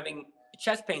sudden you're having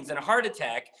chest pains and a heart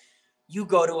attack, you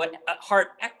go to a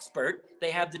heart expert.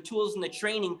 They have the tools and the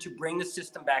training to bring the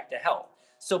system back to health.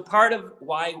 So part of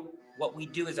why what we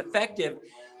do is effective,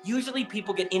 usually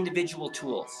people get individual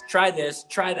tools. Try this,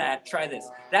 try that, try this.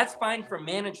 That's fine for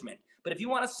management. But if you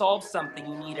want to solve something,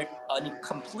 you need a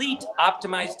complete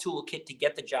optimized toolkit to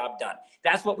get the job done.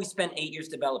 That's what we spent 8 years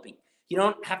developing. You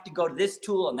don't have to go to this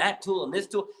tool and that tool and this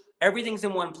tool. Everything's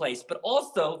in one place. But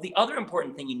also, the other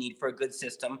important thing you need for a good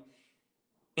system,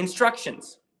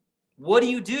 instructions. What do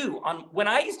you do? When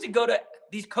I used to go to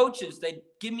these coaches, they'd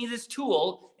give me this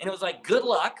tool, and it was like, good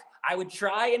luck. I would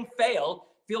try and fail,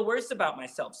 feel worse about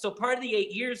myself. So part of the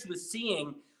 8 years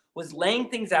was laying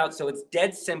things out so it's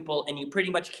dead simple and you pretty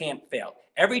much can't fail.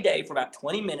 Every day for about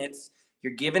 20 minutes,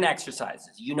 you're given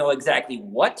exercises. You know exactly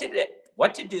what to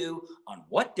do, on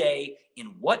what day,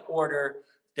 in what order.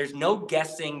 There's no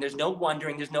guessing. There's no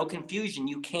wondering. There's no confusion.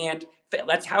 You can't fail.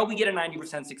 That's how we get a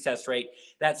 90% success rate.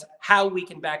 That's how we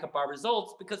can back up our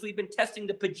results, because we've been testing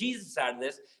the bejesus out of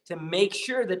this to make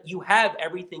sure that you have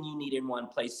everything you need in one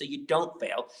place so you don't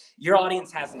fail. Your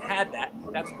audience hasn't had that.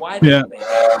 That's why they fail.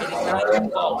 It is not your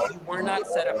fault. You were not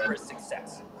set up for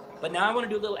success. But now I want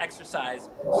to do a little exercise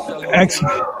so you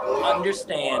can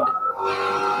understand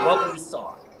what we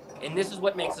saw. And this is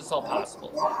what makes this all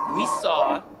possible. We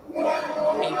saw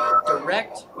a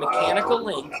direct mechanical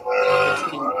link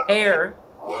between care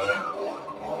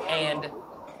and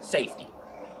safety.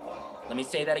 Let me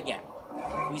say that again.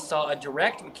 We saw a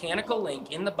direct mechanical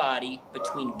link in the body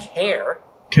between care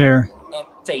and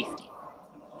safety.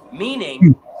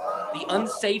 Meaning, the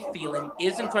unsafe feeling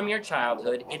isn't from your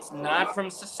childhood. It's not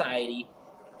from society.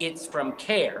 It's from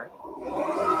care.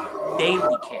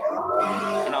 Daily care.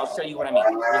 And I'll show you what I mean.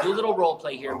 We'll do a little role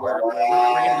play here where we're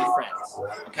going to be friends.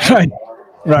 Okay?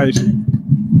 Right.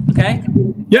 Okay?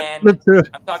 Yeah, and let's do it.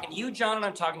 I'm talking to you, John, and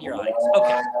I'm talking to your audience.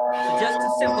 Okay. So just to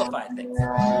simplify things,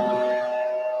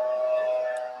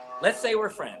 let's say we're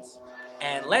friends.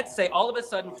 And let's say all of a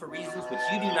sudden, for reasons which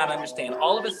you do not understand,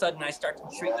 all of a sudden I start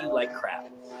to treat you like crap.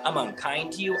 I'm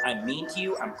unkind to you. I'm mean to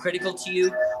you. I'm critical to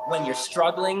you. When you're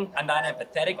struggling, I'm not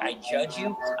empathetic. I judge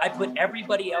you. I put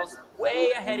everybody else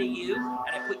way ahead of you,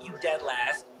 and I put you dead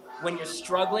last. When you're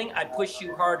struggling, I push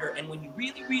you harder. And when you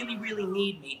really, really, really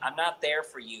need me, I'm not there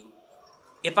for you.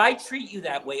 If I treat you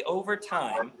that way over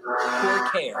time, poor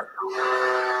care,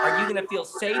 are you going to feel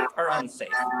safe or unsafe?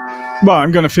 Well,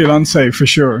 I'm going to feel unsafe for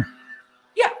sure.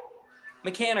 Yeah,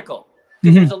 mechanical.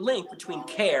 Because there's a link between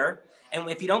care, and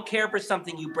if you don't care for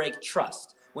something, you break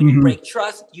trust. When you break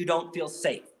trust, you don't feel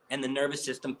safe, and the nervous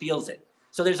system feels it.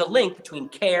 So there's a link between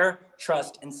care,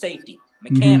 trust, and safety.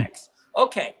 Mechanics.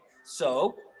 Okay,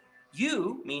 so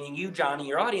you, meaning you, John, and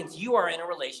your audience, you are in a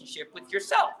relationship with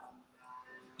yourself.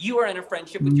 You are in a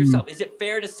friendship with yourself. Is it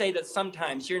fair to say that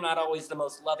sometimes you're not always the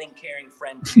most loving, caring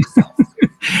friend to yourself?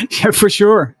 Yeah, for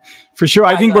sure. For sure.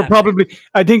 I think we're probably,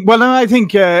 I think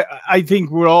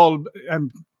we're all,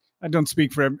 I don't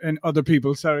speak for other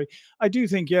people, sorry. I do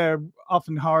think,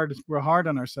 often we're hard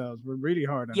on ourselves. We're really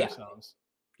hard on ourselves.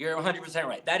 You're 100%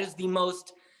 right. That is the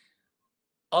most,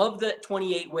 of the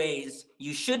 28 ways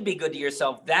you should be good to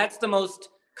yourself, that's the most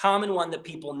common one that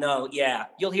people know. Yeah,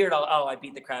 you'll hear it all. Oh, I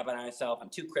beat the crap out of myself. I'm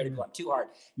too critical. I'm too hard.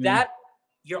 That,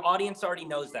 your audience already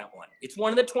knows that one. It's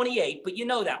one of the 28, but you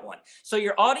know that one. So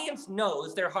your audience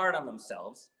knows they're hard on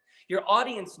themselves. Your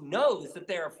audience knows that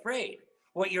they're afraid.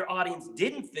 What your audience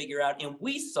didn't figure out, and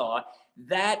we saw,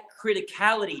 that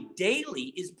criticality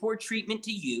daily is poor treatment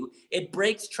to you. It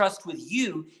breaks trust with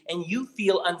you, and you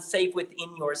feel unsafe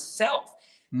within yourself.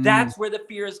 That's where the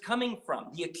fear is coming from.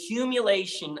 The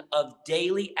accumulation of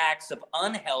daily acts of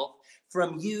unhealth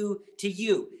from you to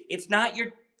you. It's not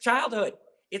your childhood.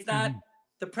 It's not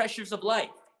the pressures of life.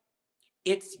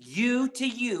 It's you to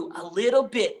you a little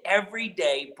bit every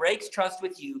day breaks trust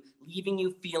with you, leaving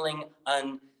you feeling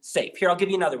unsafe. Here, I'll give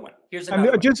you another one. Here's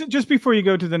another one. Just before you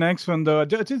go to the next one, though,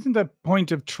 isn't that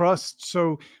point of trust?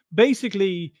 So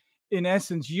basically, in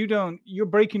essence, you're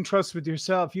breaking trust with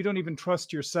yourself. You don't even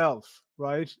trust yourself,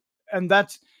 right?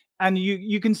 And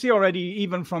you can see already,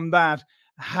 even from that,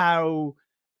 how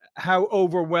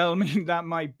overwhelming that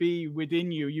might be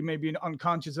within you. You may be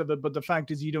unconscious of it, but the fact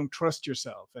is you don't trust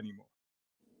yourself anymore.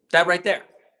 That right there.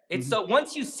 It's so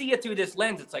once you see it through this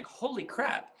lens, it's like, holy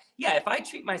crap. Yeah, if I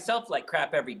treat myself like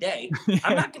crap every day,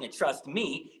 I'm not going to trust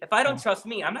me. If I don't trust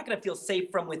me, I'm not going to feel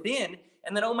safe from within.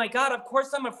 And then, oh my God, of course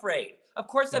I'm afraid. Of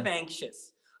course I'm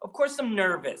anxious. Of course I'm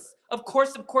nervous. Of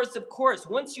course.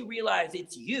 Once you realize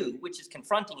it's you, which is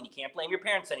confronting, and you can't blame your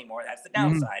parents anymore. That's the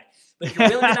downside. But if you're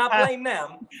willing to not blame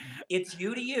them, it's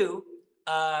you to you.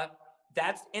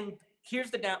 And here's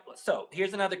the down. So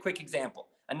here's another quick example.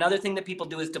 Another thing that people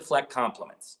do is deflect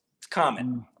compliments. It's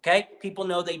common, okay? People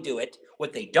know they do it.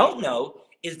 What they don't know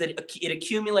is that it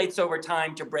accumulates over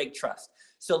time to break trust.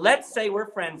 So let's say we're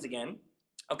friends again,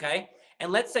 okay?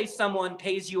 And let's say someone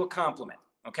pays you a compliment,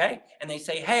 okay? And they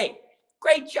say, hey,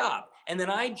 great job. And then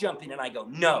I jump in and I go,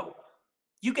 no,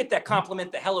 you get that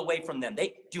compliment the hell away from them.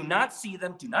 They do not see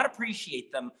them, do not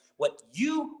appreciate them. What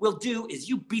you will do is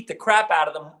you beat the crap out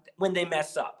of them when they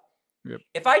mess up. Yep.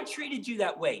 If I treated you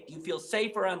that way, do you feel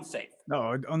safe or unsafe?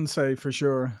 No, unsafe for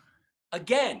sure.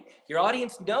 Again, your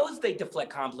audience knows they deflect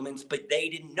compliments, but they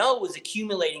didn't know it was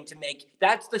accumulating to make.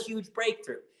 That's the huge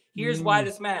breakthrough. Here's why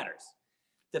this matters.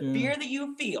 The fear that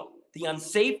you feel, the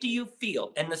unsafety you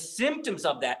feel, and the symptoms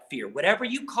of that fear, whatever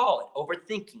you call it,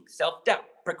 overthinking, self-doubt,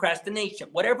 procrastination,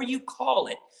 whatever you call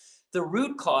it, the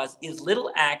root cause is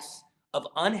little acts of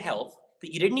unhealth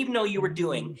that you didn't even know you were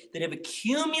doing that have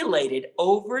accumulated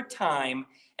over time,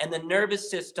 and the nervous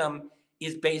system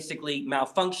is basically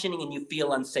malfunctioning and you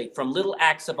feel unsafe from little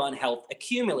acts of unhealth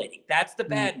accumulating. That's the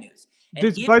bad news. And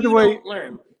if you don't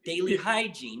learn daily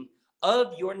hygiene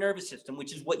of your nervous system,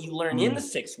 which is what you learn in the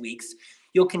 6 weeks,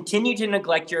 you'll continue to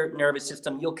neglect your nervous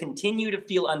system. You'll continue to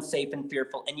feel unsafe and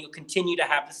fearful, and you'll continue to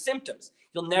have the symptoms.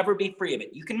 You'll never be free of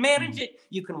it. You can manage it,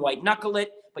 you can white knuckle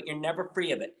it, but you're never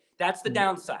free of it. That's the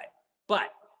downside.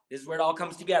 But this is where it all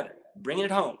comes together, bringing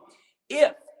it home.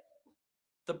 If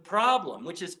the problem,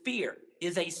 which is fear,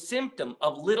 is a symptom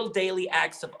of little daily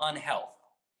acts of unhealth,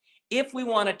 if we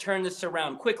want to turn this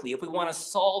around quickly, if we want to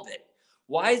solve it,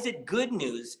 why is it good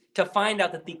news to find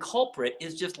out that the culprit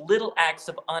is just little acts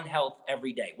of unhealth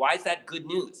every day? Why is that good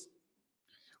news?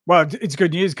 Well, it's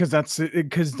good news because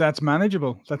that's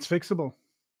manageable. That's fixable.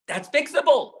 That's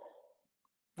fixable.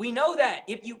 We know that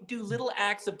if you do little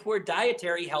acts of poor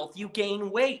dietary health, you gain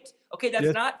weight. Okay,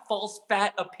 that's not false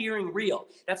fat appearing real.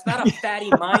 That's not a fatty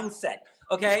mindset.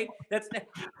 Okay, that's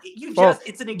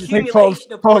it's an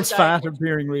accumulation of false fat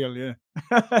appearing real. Yeah.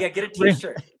 Yeah, get a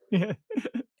t-shirt. Yeah.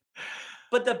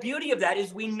 But the beauty of that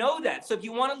is we know that. So if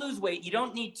you want to lose weight, you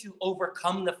don't need to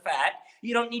overcome the fat.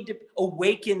 You don't need to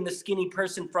awaken the skinny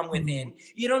person from within.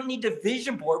 You don't need to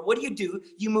vision board. What do?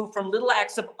 You move from little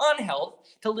acts of unhealth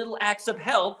to little acts of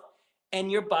health,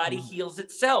 and your body heals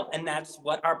itself. And that's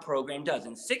what our program does.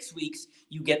 In 6 weeks,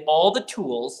 you get all the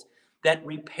tools that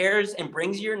repairs and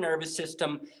brings your nervous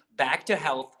system back to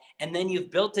health. And then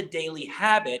you've built a daily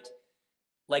habit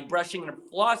like brushing and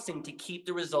flossing to keep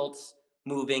the results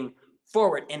moving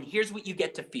forward. And here's what you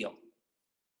get to feel.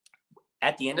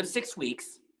 At the end of 6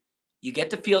 weeks, you get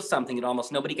to feel something that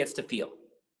almost nobody gets to feel.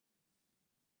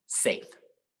 Safe.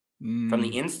 From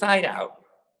the inside out,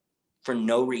 for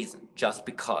no reason, just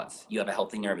because you have a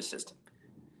healthy nervous system.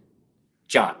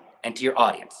 John, and to your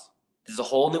audience, this is a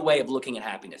whole new way of looking at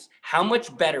happiness. How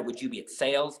much better would you be at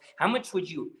sales? How much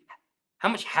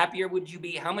happier would you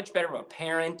be? How much better of a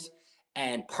parent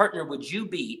and partner would you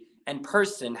be? And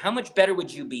person, how much better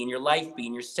would you be in your life, be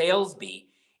in your sales, be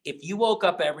if you woke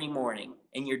up every morning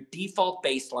and your default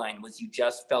baseline was you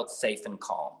just felt safe and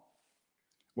calm?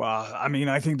 Well, I mean,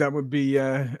 I think that would be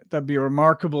a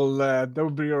remarkable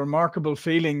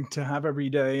feeling to have every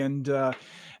day. And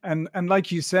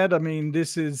like you said, I mean,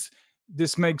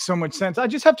 this makes so much sense. I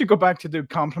just have to go back to the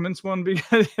compliments one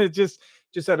because it just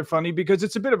out of funny, because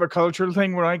it's a bit of a cultural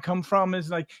thing where I come from. Is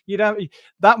like we'd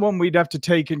have to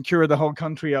take and cure the whole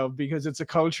country of, because it's a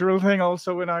cultural thing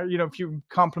also in our, if you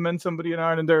compliment somebody in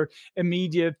Ireland, their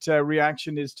immediate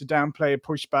reaction is to downplay,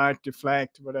 push back,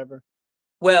 deflect, whatever.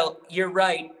 Well, you're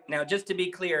right. Now, just to be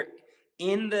clear,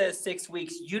 in the 6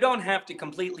 weeks, you don't have to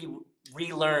completely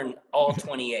relearn all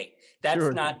 28.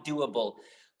 That's not doable.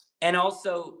 And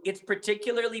also, it's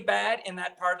particularly bad in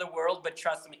that part of the world. But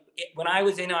trust me, when I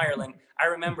was in Ireland, I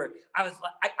remember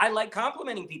I like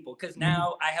complimenting people because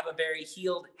now I have a very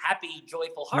healed, happy,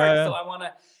 joyful heart. Yeah. So I want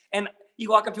to, and you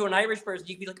walk up to an Irish person,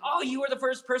 you can be like, "Oh, you were the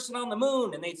first person on the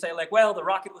moon," and they'd say like, "Well, the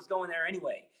rocket was going there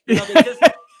anyway." You know, they just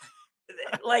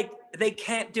like they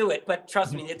can't do it. But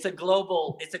trust me, it's a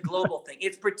global thing.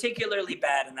 It's particularly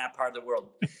bad in that part of the world.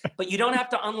 But you don't have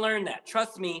to unlearn that.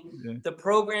 Trust me, Yeah. the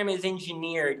program is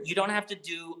engineered. You don't have to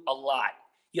do a lot.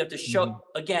 You have to show,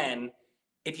 again,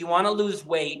 if you want to lose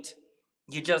weight,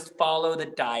 you just follow the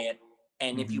diet.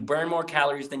 And if you burn more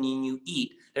calories than you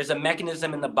eat, there's a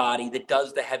mechanism in the body that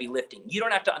does the heavy lifting. You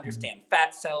don't have to understand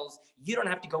fat cells. You don't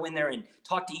have to go in there and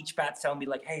talk to each fat cell and be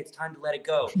like, hey, it's time to let it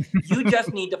go. You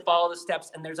just need to follow the steps.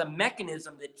 And there's a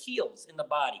mechanism that heals in the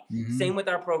body. Same with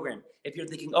our program. If you're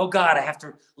thinking, oh God, I have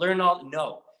to learn all,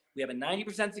 no. We have a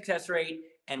 90% success rate,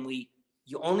 and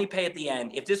you only pay at the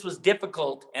end. If this was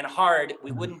difficult and hard,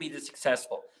 we wouldn't be this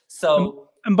successful. So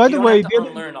and by you the don't way, have to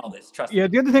unlearn all this. Trust me.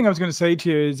 the other thing I was going to say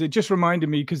to you is it just reminded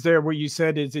me, because there what you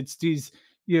said is it's these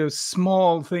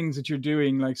small things that you're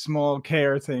doing, like small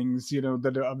care things,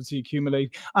 that are obviously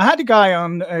accumulate. I had a guy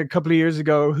on a couple of years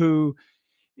ago who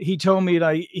he told me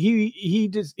like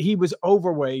he was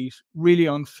overweight, really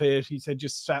unfit. He said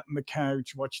just sat on the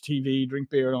couch, watch TV, drink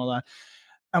beer, and all that.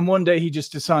 And one day he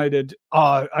just decided,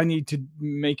 oh, I need to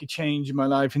make a change in my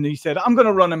life. And he said, I'm going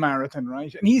to run a marathon,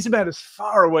 right? And he's about as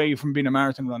far away from being a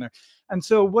marathon runner. And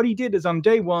so what he did is on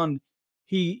day one,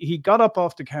 he got up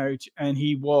off the couch and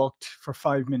he walked for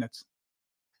 5 minutes,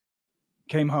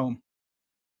 came home.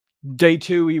 Day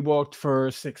two, he walked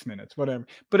for 6 minutes, whatever.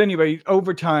 But anyway,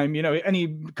 over time, and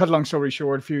he cut a long story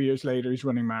short, a few years later, he's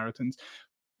running marathons.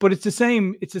 But it's the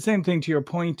same thing to your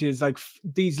point, is like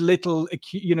these little,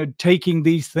 taking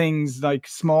these things, like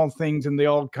small things, and they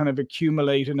all kind of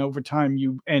accumulate. And over time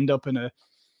you end up in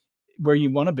where you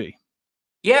want to be.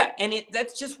 Yeah. And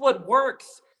that's just what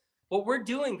works. What we're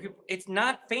doing, it's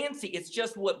not fancy. It's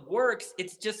just what works.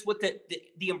 It's just what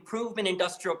the improvement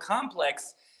industrial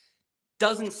complex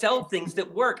doesn't sell things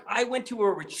that work. I went to a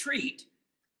retreat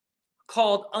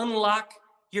called Unlock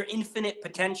Your Infinite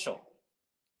Potential.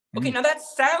 Okay, now that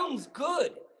sounds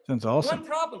good. Sounds awesome. One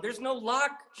problem, there's no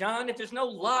lock, John. If there's no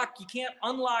lock, you can't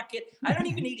unlock it. I don't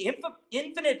even need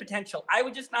infinite potential. I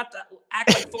would just not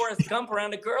act like Forrest Gump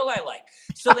around a girl I like.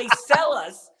 So they sell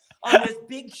us on this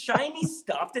big shiny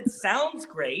stuff that sounds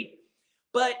great,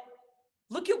 but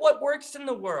look at what works in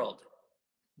the world.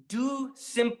 Do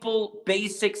simple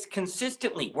basics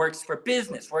consistently. Works for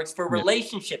business, works for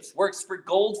relationships, works for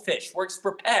goldfish, works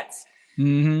for pets.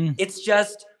 It's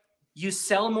just, you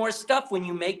sell more stuff when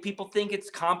you make people think it's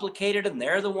complicated and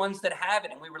they're the ones that have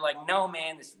it. And we were like, no,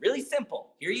 man, this is really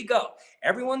simple. Here you go.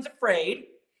 Everyone's afraid.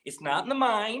 It's not in the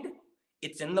mind.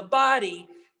 It's in the body.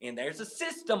 And there's a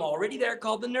system already there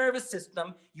called the nervous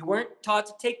system. You weren't taught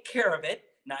to take care of it.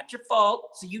 Not your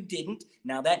fault. So you didn't.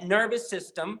 Now that nervous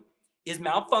system is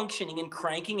malfunctioning and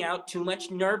cranking out too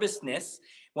much nervousness.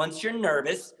 Once you're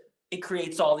nervous, it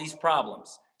creates all these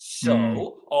problems.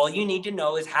 So all you need to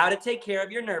know is how to take care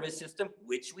of your nervous system,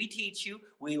 which we teach you.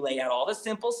 We lay out all the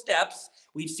simple steps.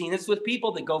 We've seen this with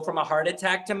people that go from a heart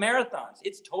attack to marathons.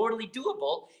 It's totally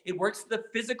doable. It works for the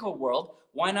physical world.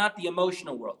 Why not the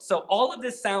emotional world? So all of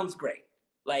this sounds great.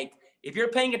 Like, if you're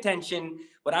paying attention,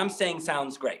 what I'm saying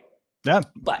sounds great. Yeah,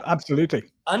 but absolutely.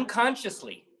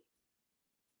 Unconsciously,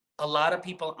 a lot of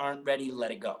people aren't ready to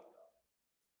let it go.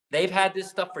 They've had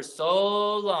this stuff for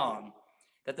so long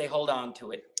that they hold on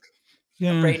to it.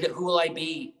 Yeah. Afraid that, who will I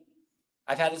be?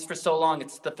 I've had this for so long.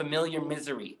 It's the familiar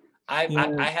misery. I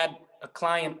had a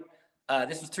client,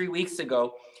 this was 3 weeks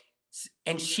ago,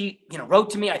 and she wrote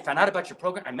to me. I found out about your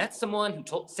program. I met someone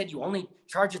who said you only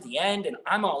charge at the end, and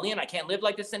I'm all in. I can't live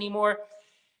like this anymore.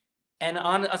 And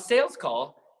on a sales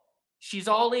call, she's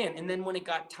all in. And then when it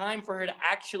got time for her to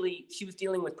she was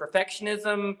dealing with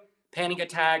perfectionism, panic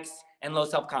attacks, and low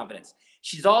self-confidence.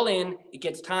 She's all in. It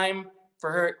gets time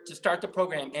for her to start the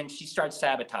program, and she starts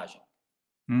sabotaging,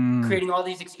 creating all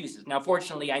these excuses. Now,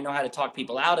 fortunately, I know how to talk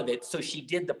people out of it. So she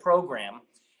did the program,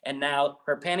 and now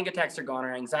her panic attacks are gone.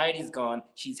 Her anxiety is gone.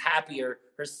 She's happier.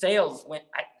 Her sales went,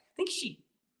 I think she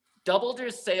doubled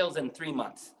her sales in 3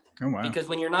 months. Oh, wow. Because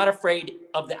when you're not afraid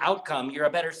of the outcome, you're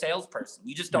a better salesperson.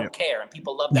 You just don't care, and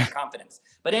people love that confidence.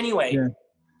 But anyway,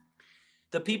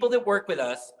 the people that work with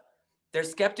us, they're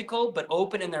skeptical, but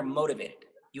open, and they're motivated.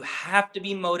 You have to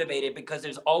be motivated, because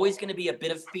there's always going to be a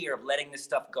bit of fear of letting this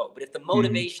stuff go. But if the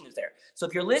motivation is there, so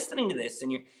if you're listening to this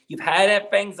and you've had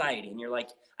anxiety and you're like,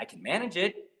 I can manage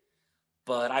it,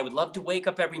 but I would love to wake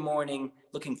up every morning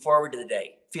looking forward to the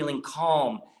day, feeling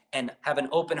calm and have an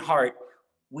open heart.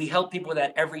 We help people with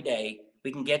that every day.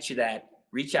 We can get you that.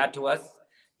 Reach out to us.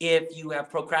 If you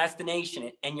have procrastination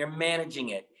and you're managing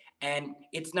it and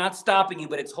it's not stopping you,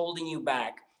 but it's holding you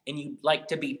back, and you'd like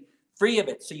to be free of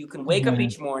it so you can wake up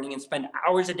each morning and spend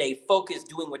hours a day focused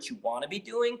doing what you want to be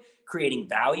doing, creating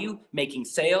value, making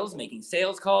sales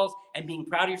calls, and being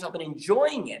proud of yourself and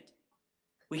enjoying it.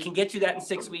 We can get you that in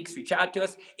 6 weeks. Reach out to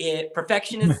us.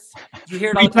 Perfectionists, you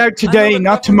hear it all the time. Reach out today,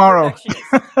 not tomorrow.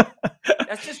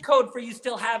 That's just code for you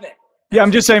still have it. Yeah,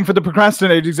 I'm just saying for the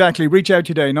procrastinator, exactly. Reach out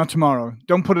today, not tomorrow.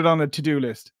 Don't put it on a to-do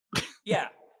list. Yeah.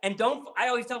 And I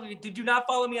always tell people, do not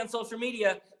follow me on social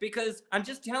media, because I'm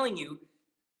just telling you,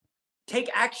 take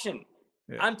action.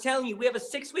 Yeah. I'm telling you, we have a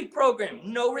 6-week program,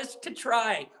 no risk to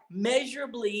try,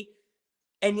 measurably.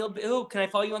 And you'll be, oh, can I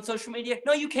follow you on social media?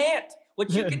 No, you can't.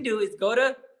 What you can do is go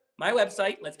to my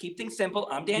website. Let's keep things simple.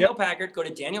 I'm Daniel Packard. Go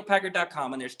to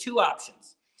danielpackard.com, and there's 2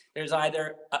 options. There's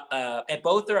either at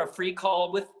both are a free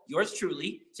call with yours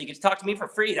truly, so you get to talk to me for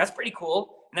free. That's pretty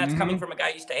cool, and that's coming from a guy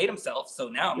who used to hate himself. So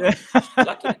now I'm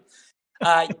lucky.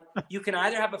 You can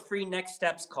either have a free next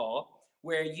steps call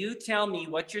where you tell me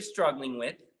what you're struggling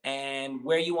with and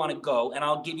where you want to go, and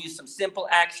I'll give you some simple,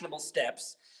 actionable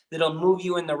steps that'll move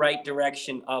you in the right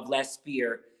direction of less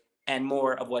fear and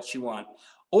more of what you want.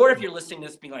 Or if you're listening to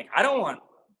this being like, I don't want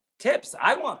tips,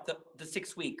 I want the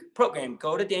 6-week program,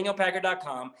 go to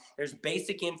danielpackard.com. There's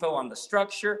basic info on the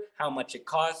structure, how much it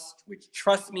costs, which,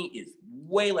 trust me, is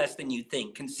way less than you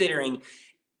think, considering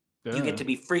you get to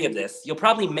be free of this. You'll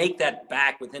probably make that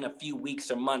back within a few weeks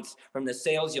or months from the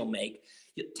sales you'll make.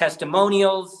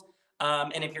 Testimonials,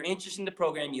 and if you're interested in the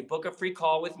program, you book a free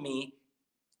call with me.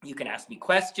 You can ask me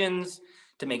questions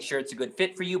to make sure it's a good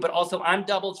fit for you, but also I'm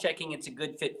double checking it's a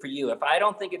good fit for you. If I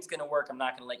don't think it's going to work, I'm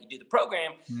not going to let you do the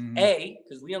program.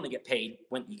 Because we only get paid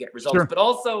when you get results, but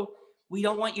also we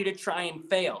don't want you to try and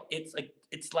fail.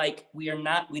 It's like we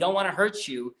don't want to hurt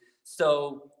you.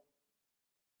 So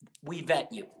we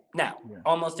vet you. Now,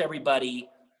 almost everybody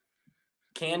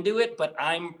can do it, but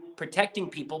I'm protecting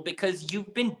people because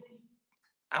you've been,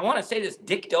 I want to say this,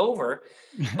 dicked over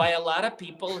by a lot of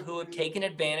people who have taken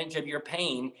advantage of your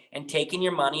pain and taken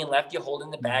your money and left you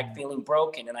holding the bag feeling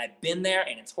broken. And I've been there,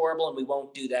 and it's horrible, and we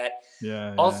won't do that.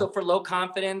 Also, for low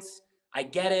confidence, I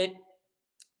get it.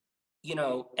 You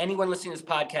know, anyone listening to this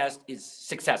podcast is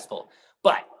successful,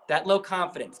 but that low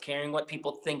confidence, caring what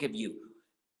people think of you,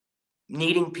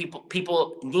 needing people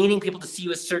to see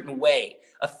you a certain way,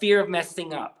 a fear of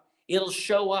messing up, it'll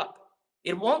show up.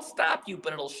 It won't stop you,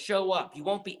 but it'll show up. You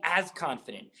won't be as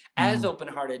confident, as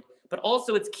open-hearted, but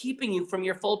also it's keeping you from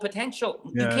your full potential.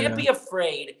 You can't be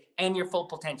afraid and your full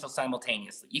potential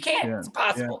simultaneously. You can't. It's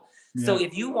impossible. So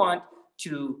if you want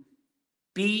to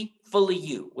be fully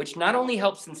you, which not only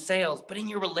helps in sales, but in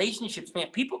your relationships, man,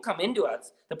 people come into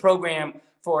us, the program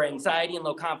for anxiety and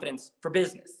low confidence, for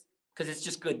business, because it's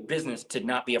just good business to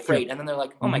not be afraid. And then they're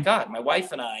like, oh my God, my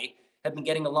wife and I have been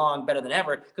getting along better than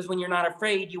ever, because when you're not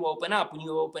afraid, you open up. When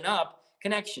you open up,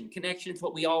 connection is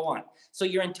what we all want. So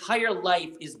your entire life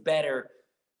is better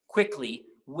quickly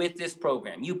with this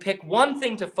program. You pick one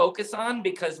thing to focus on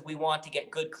because we want to get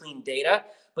good, clean data,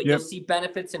 but you'll see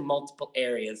benefits in multiple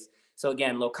areas. So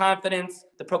again, low confidence,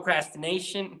 the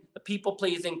procrastination, the people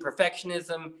pleasing,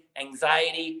 perfectionism,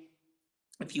 anxiety.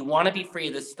 If you want to be free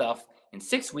of this stuff in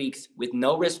 6 weeks with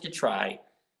no risk to try,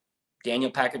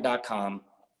 danielpackard.com.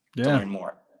 To learn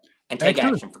more and take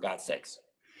action, for God's sakes.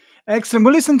 Excellent.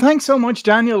 Well, listen, thanks so much,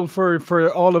 Daniel,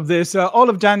 for all of this. All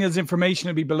of Daniel's information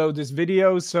will be below this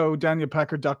video, so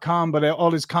danielpackard.com, but all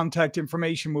his contact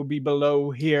information will be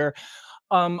below here.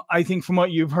 I think from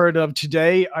what you've heard of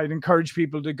today, I'd encourage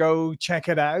people to go check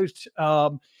it out,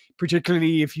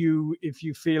 particularly if you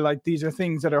feel like these are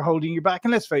things that are holding you back.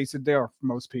 And let's face it, they are for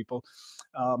most people,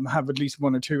 have at least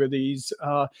 1 or 2 of these.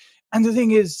 And the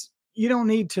thing is, you don't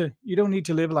need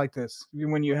to live like this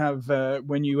when you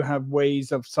have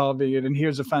ways of solving it. And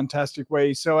here's a fantastic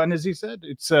way. So, and as you said,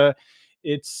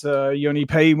 it's you only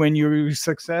pay when you're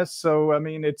success. So, I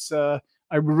mean, I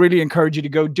would really encourage you to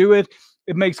go do it.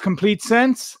 It makes complete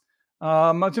sense.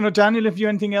 I don't know, Daniel, if you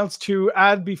have anything else to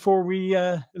add before we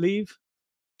leave?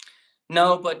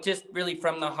 No, but just really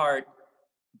from the heart,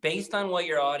 based on what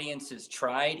your audience has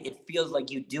tried, it feels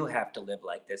like you do have to live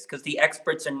like this, because the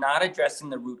experts are not addressing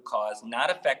the root cause,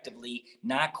 not effectively,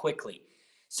 not quickly.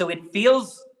 So it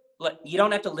feels like you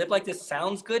don't have to live like this.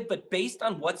 Sounds good, but based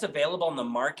on what's available on the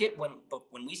market,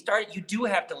 when we started, you do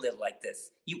have to live like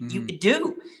this. You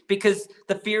do, because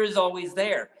the fear is always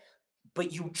there.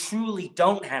 But you truly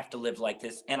don't have to live like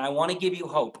this. And I want to give you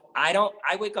hope. I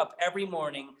wake up every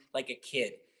morning like a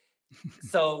kid.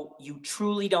 So you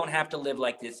truly don't have to live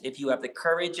like this. If you have the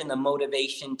courage and the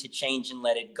motivation to change and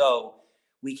let it go,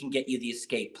 we can get you the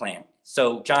escape plan.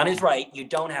 So John is right. You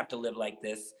don't have to live like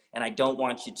this, and I don't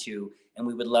want you to. And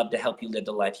we would love to help you live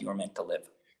the life you were meant to live.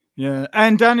 Yeah,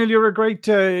 and Daniel, you're a great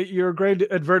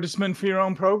advertisement for your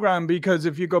own program, because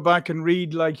if you go back and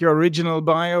read like your original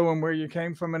bio and where you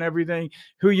came from and everything,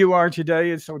 who you are today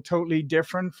is so totally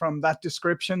different from that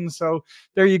description. So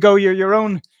there you go, you're your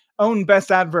own best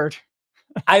advert.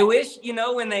 I wish,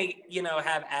 when they,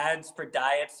 have ads for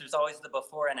diets, there's always the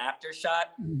before and after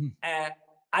shot. And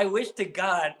I wish to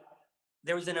God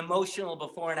there was an emotional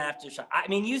before and after shot. I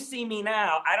mean, you see me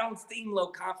now. I don't seem low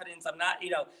confidence. I'm not,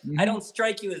 I don't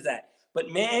strike you as that.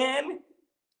 But man,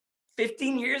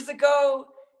 15 years ago,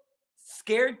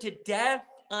 scared to death,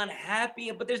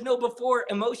 unhappy, but there's no before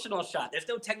emotional shot. There's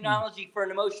no technology for an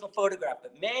emotional photograph.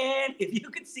 But man, if you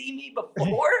could see me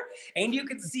before and you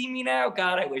could see me now,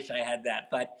 God, I wish I had that.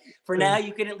 But for now,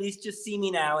 you can at least just see me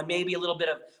now, and maybe a little bit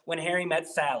of when Harry met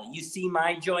Sally. You see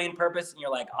my joy and purpose, and you're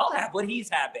like, I'll have what he's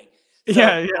having. So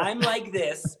yeah. I'm like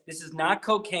this. This is not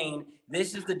cocaine.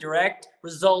 This is the direct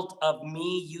result of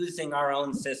me using our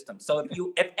own system. So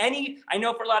I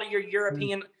know for a lot of your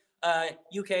European,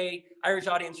 UK, Irish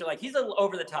audience, you're like, he's a little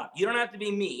over the top. You don't have to be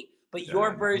me, but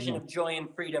your version of joy and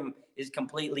freedom is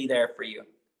completely there for you.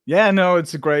 Yeah, no,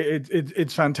 it's a great,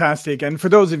 it's fantastic. And for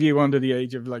those of you under the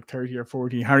age of like 30 or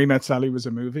 40, Harry Met Sally was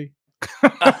a movie.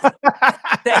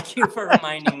 Thank you for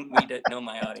reminding me to know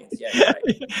my audience. Yeah,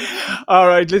 right. All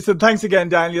right. Listen, thanks again,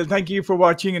 Daniel. Thank you for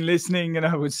watching and listening, and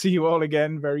I will see you all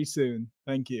again very soon.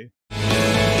 Thank you.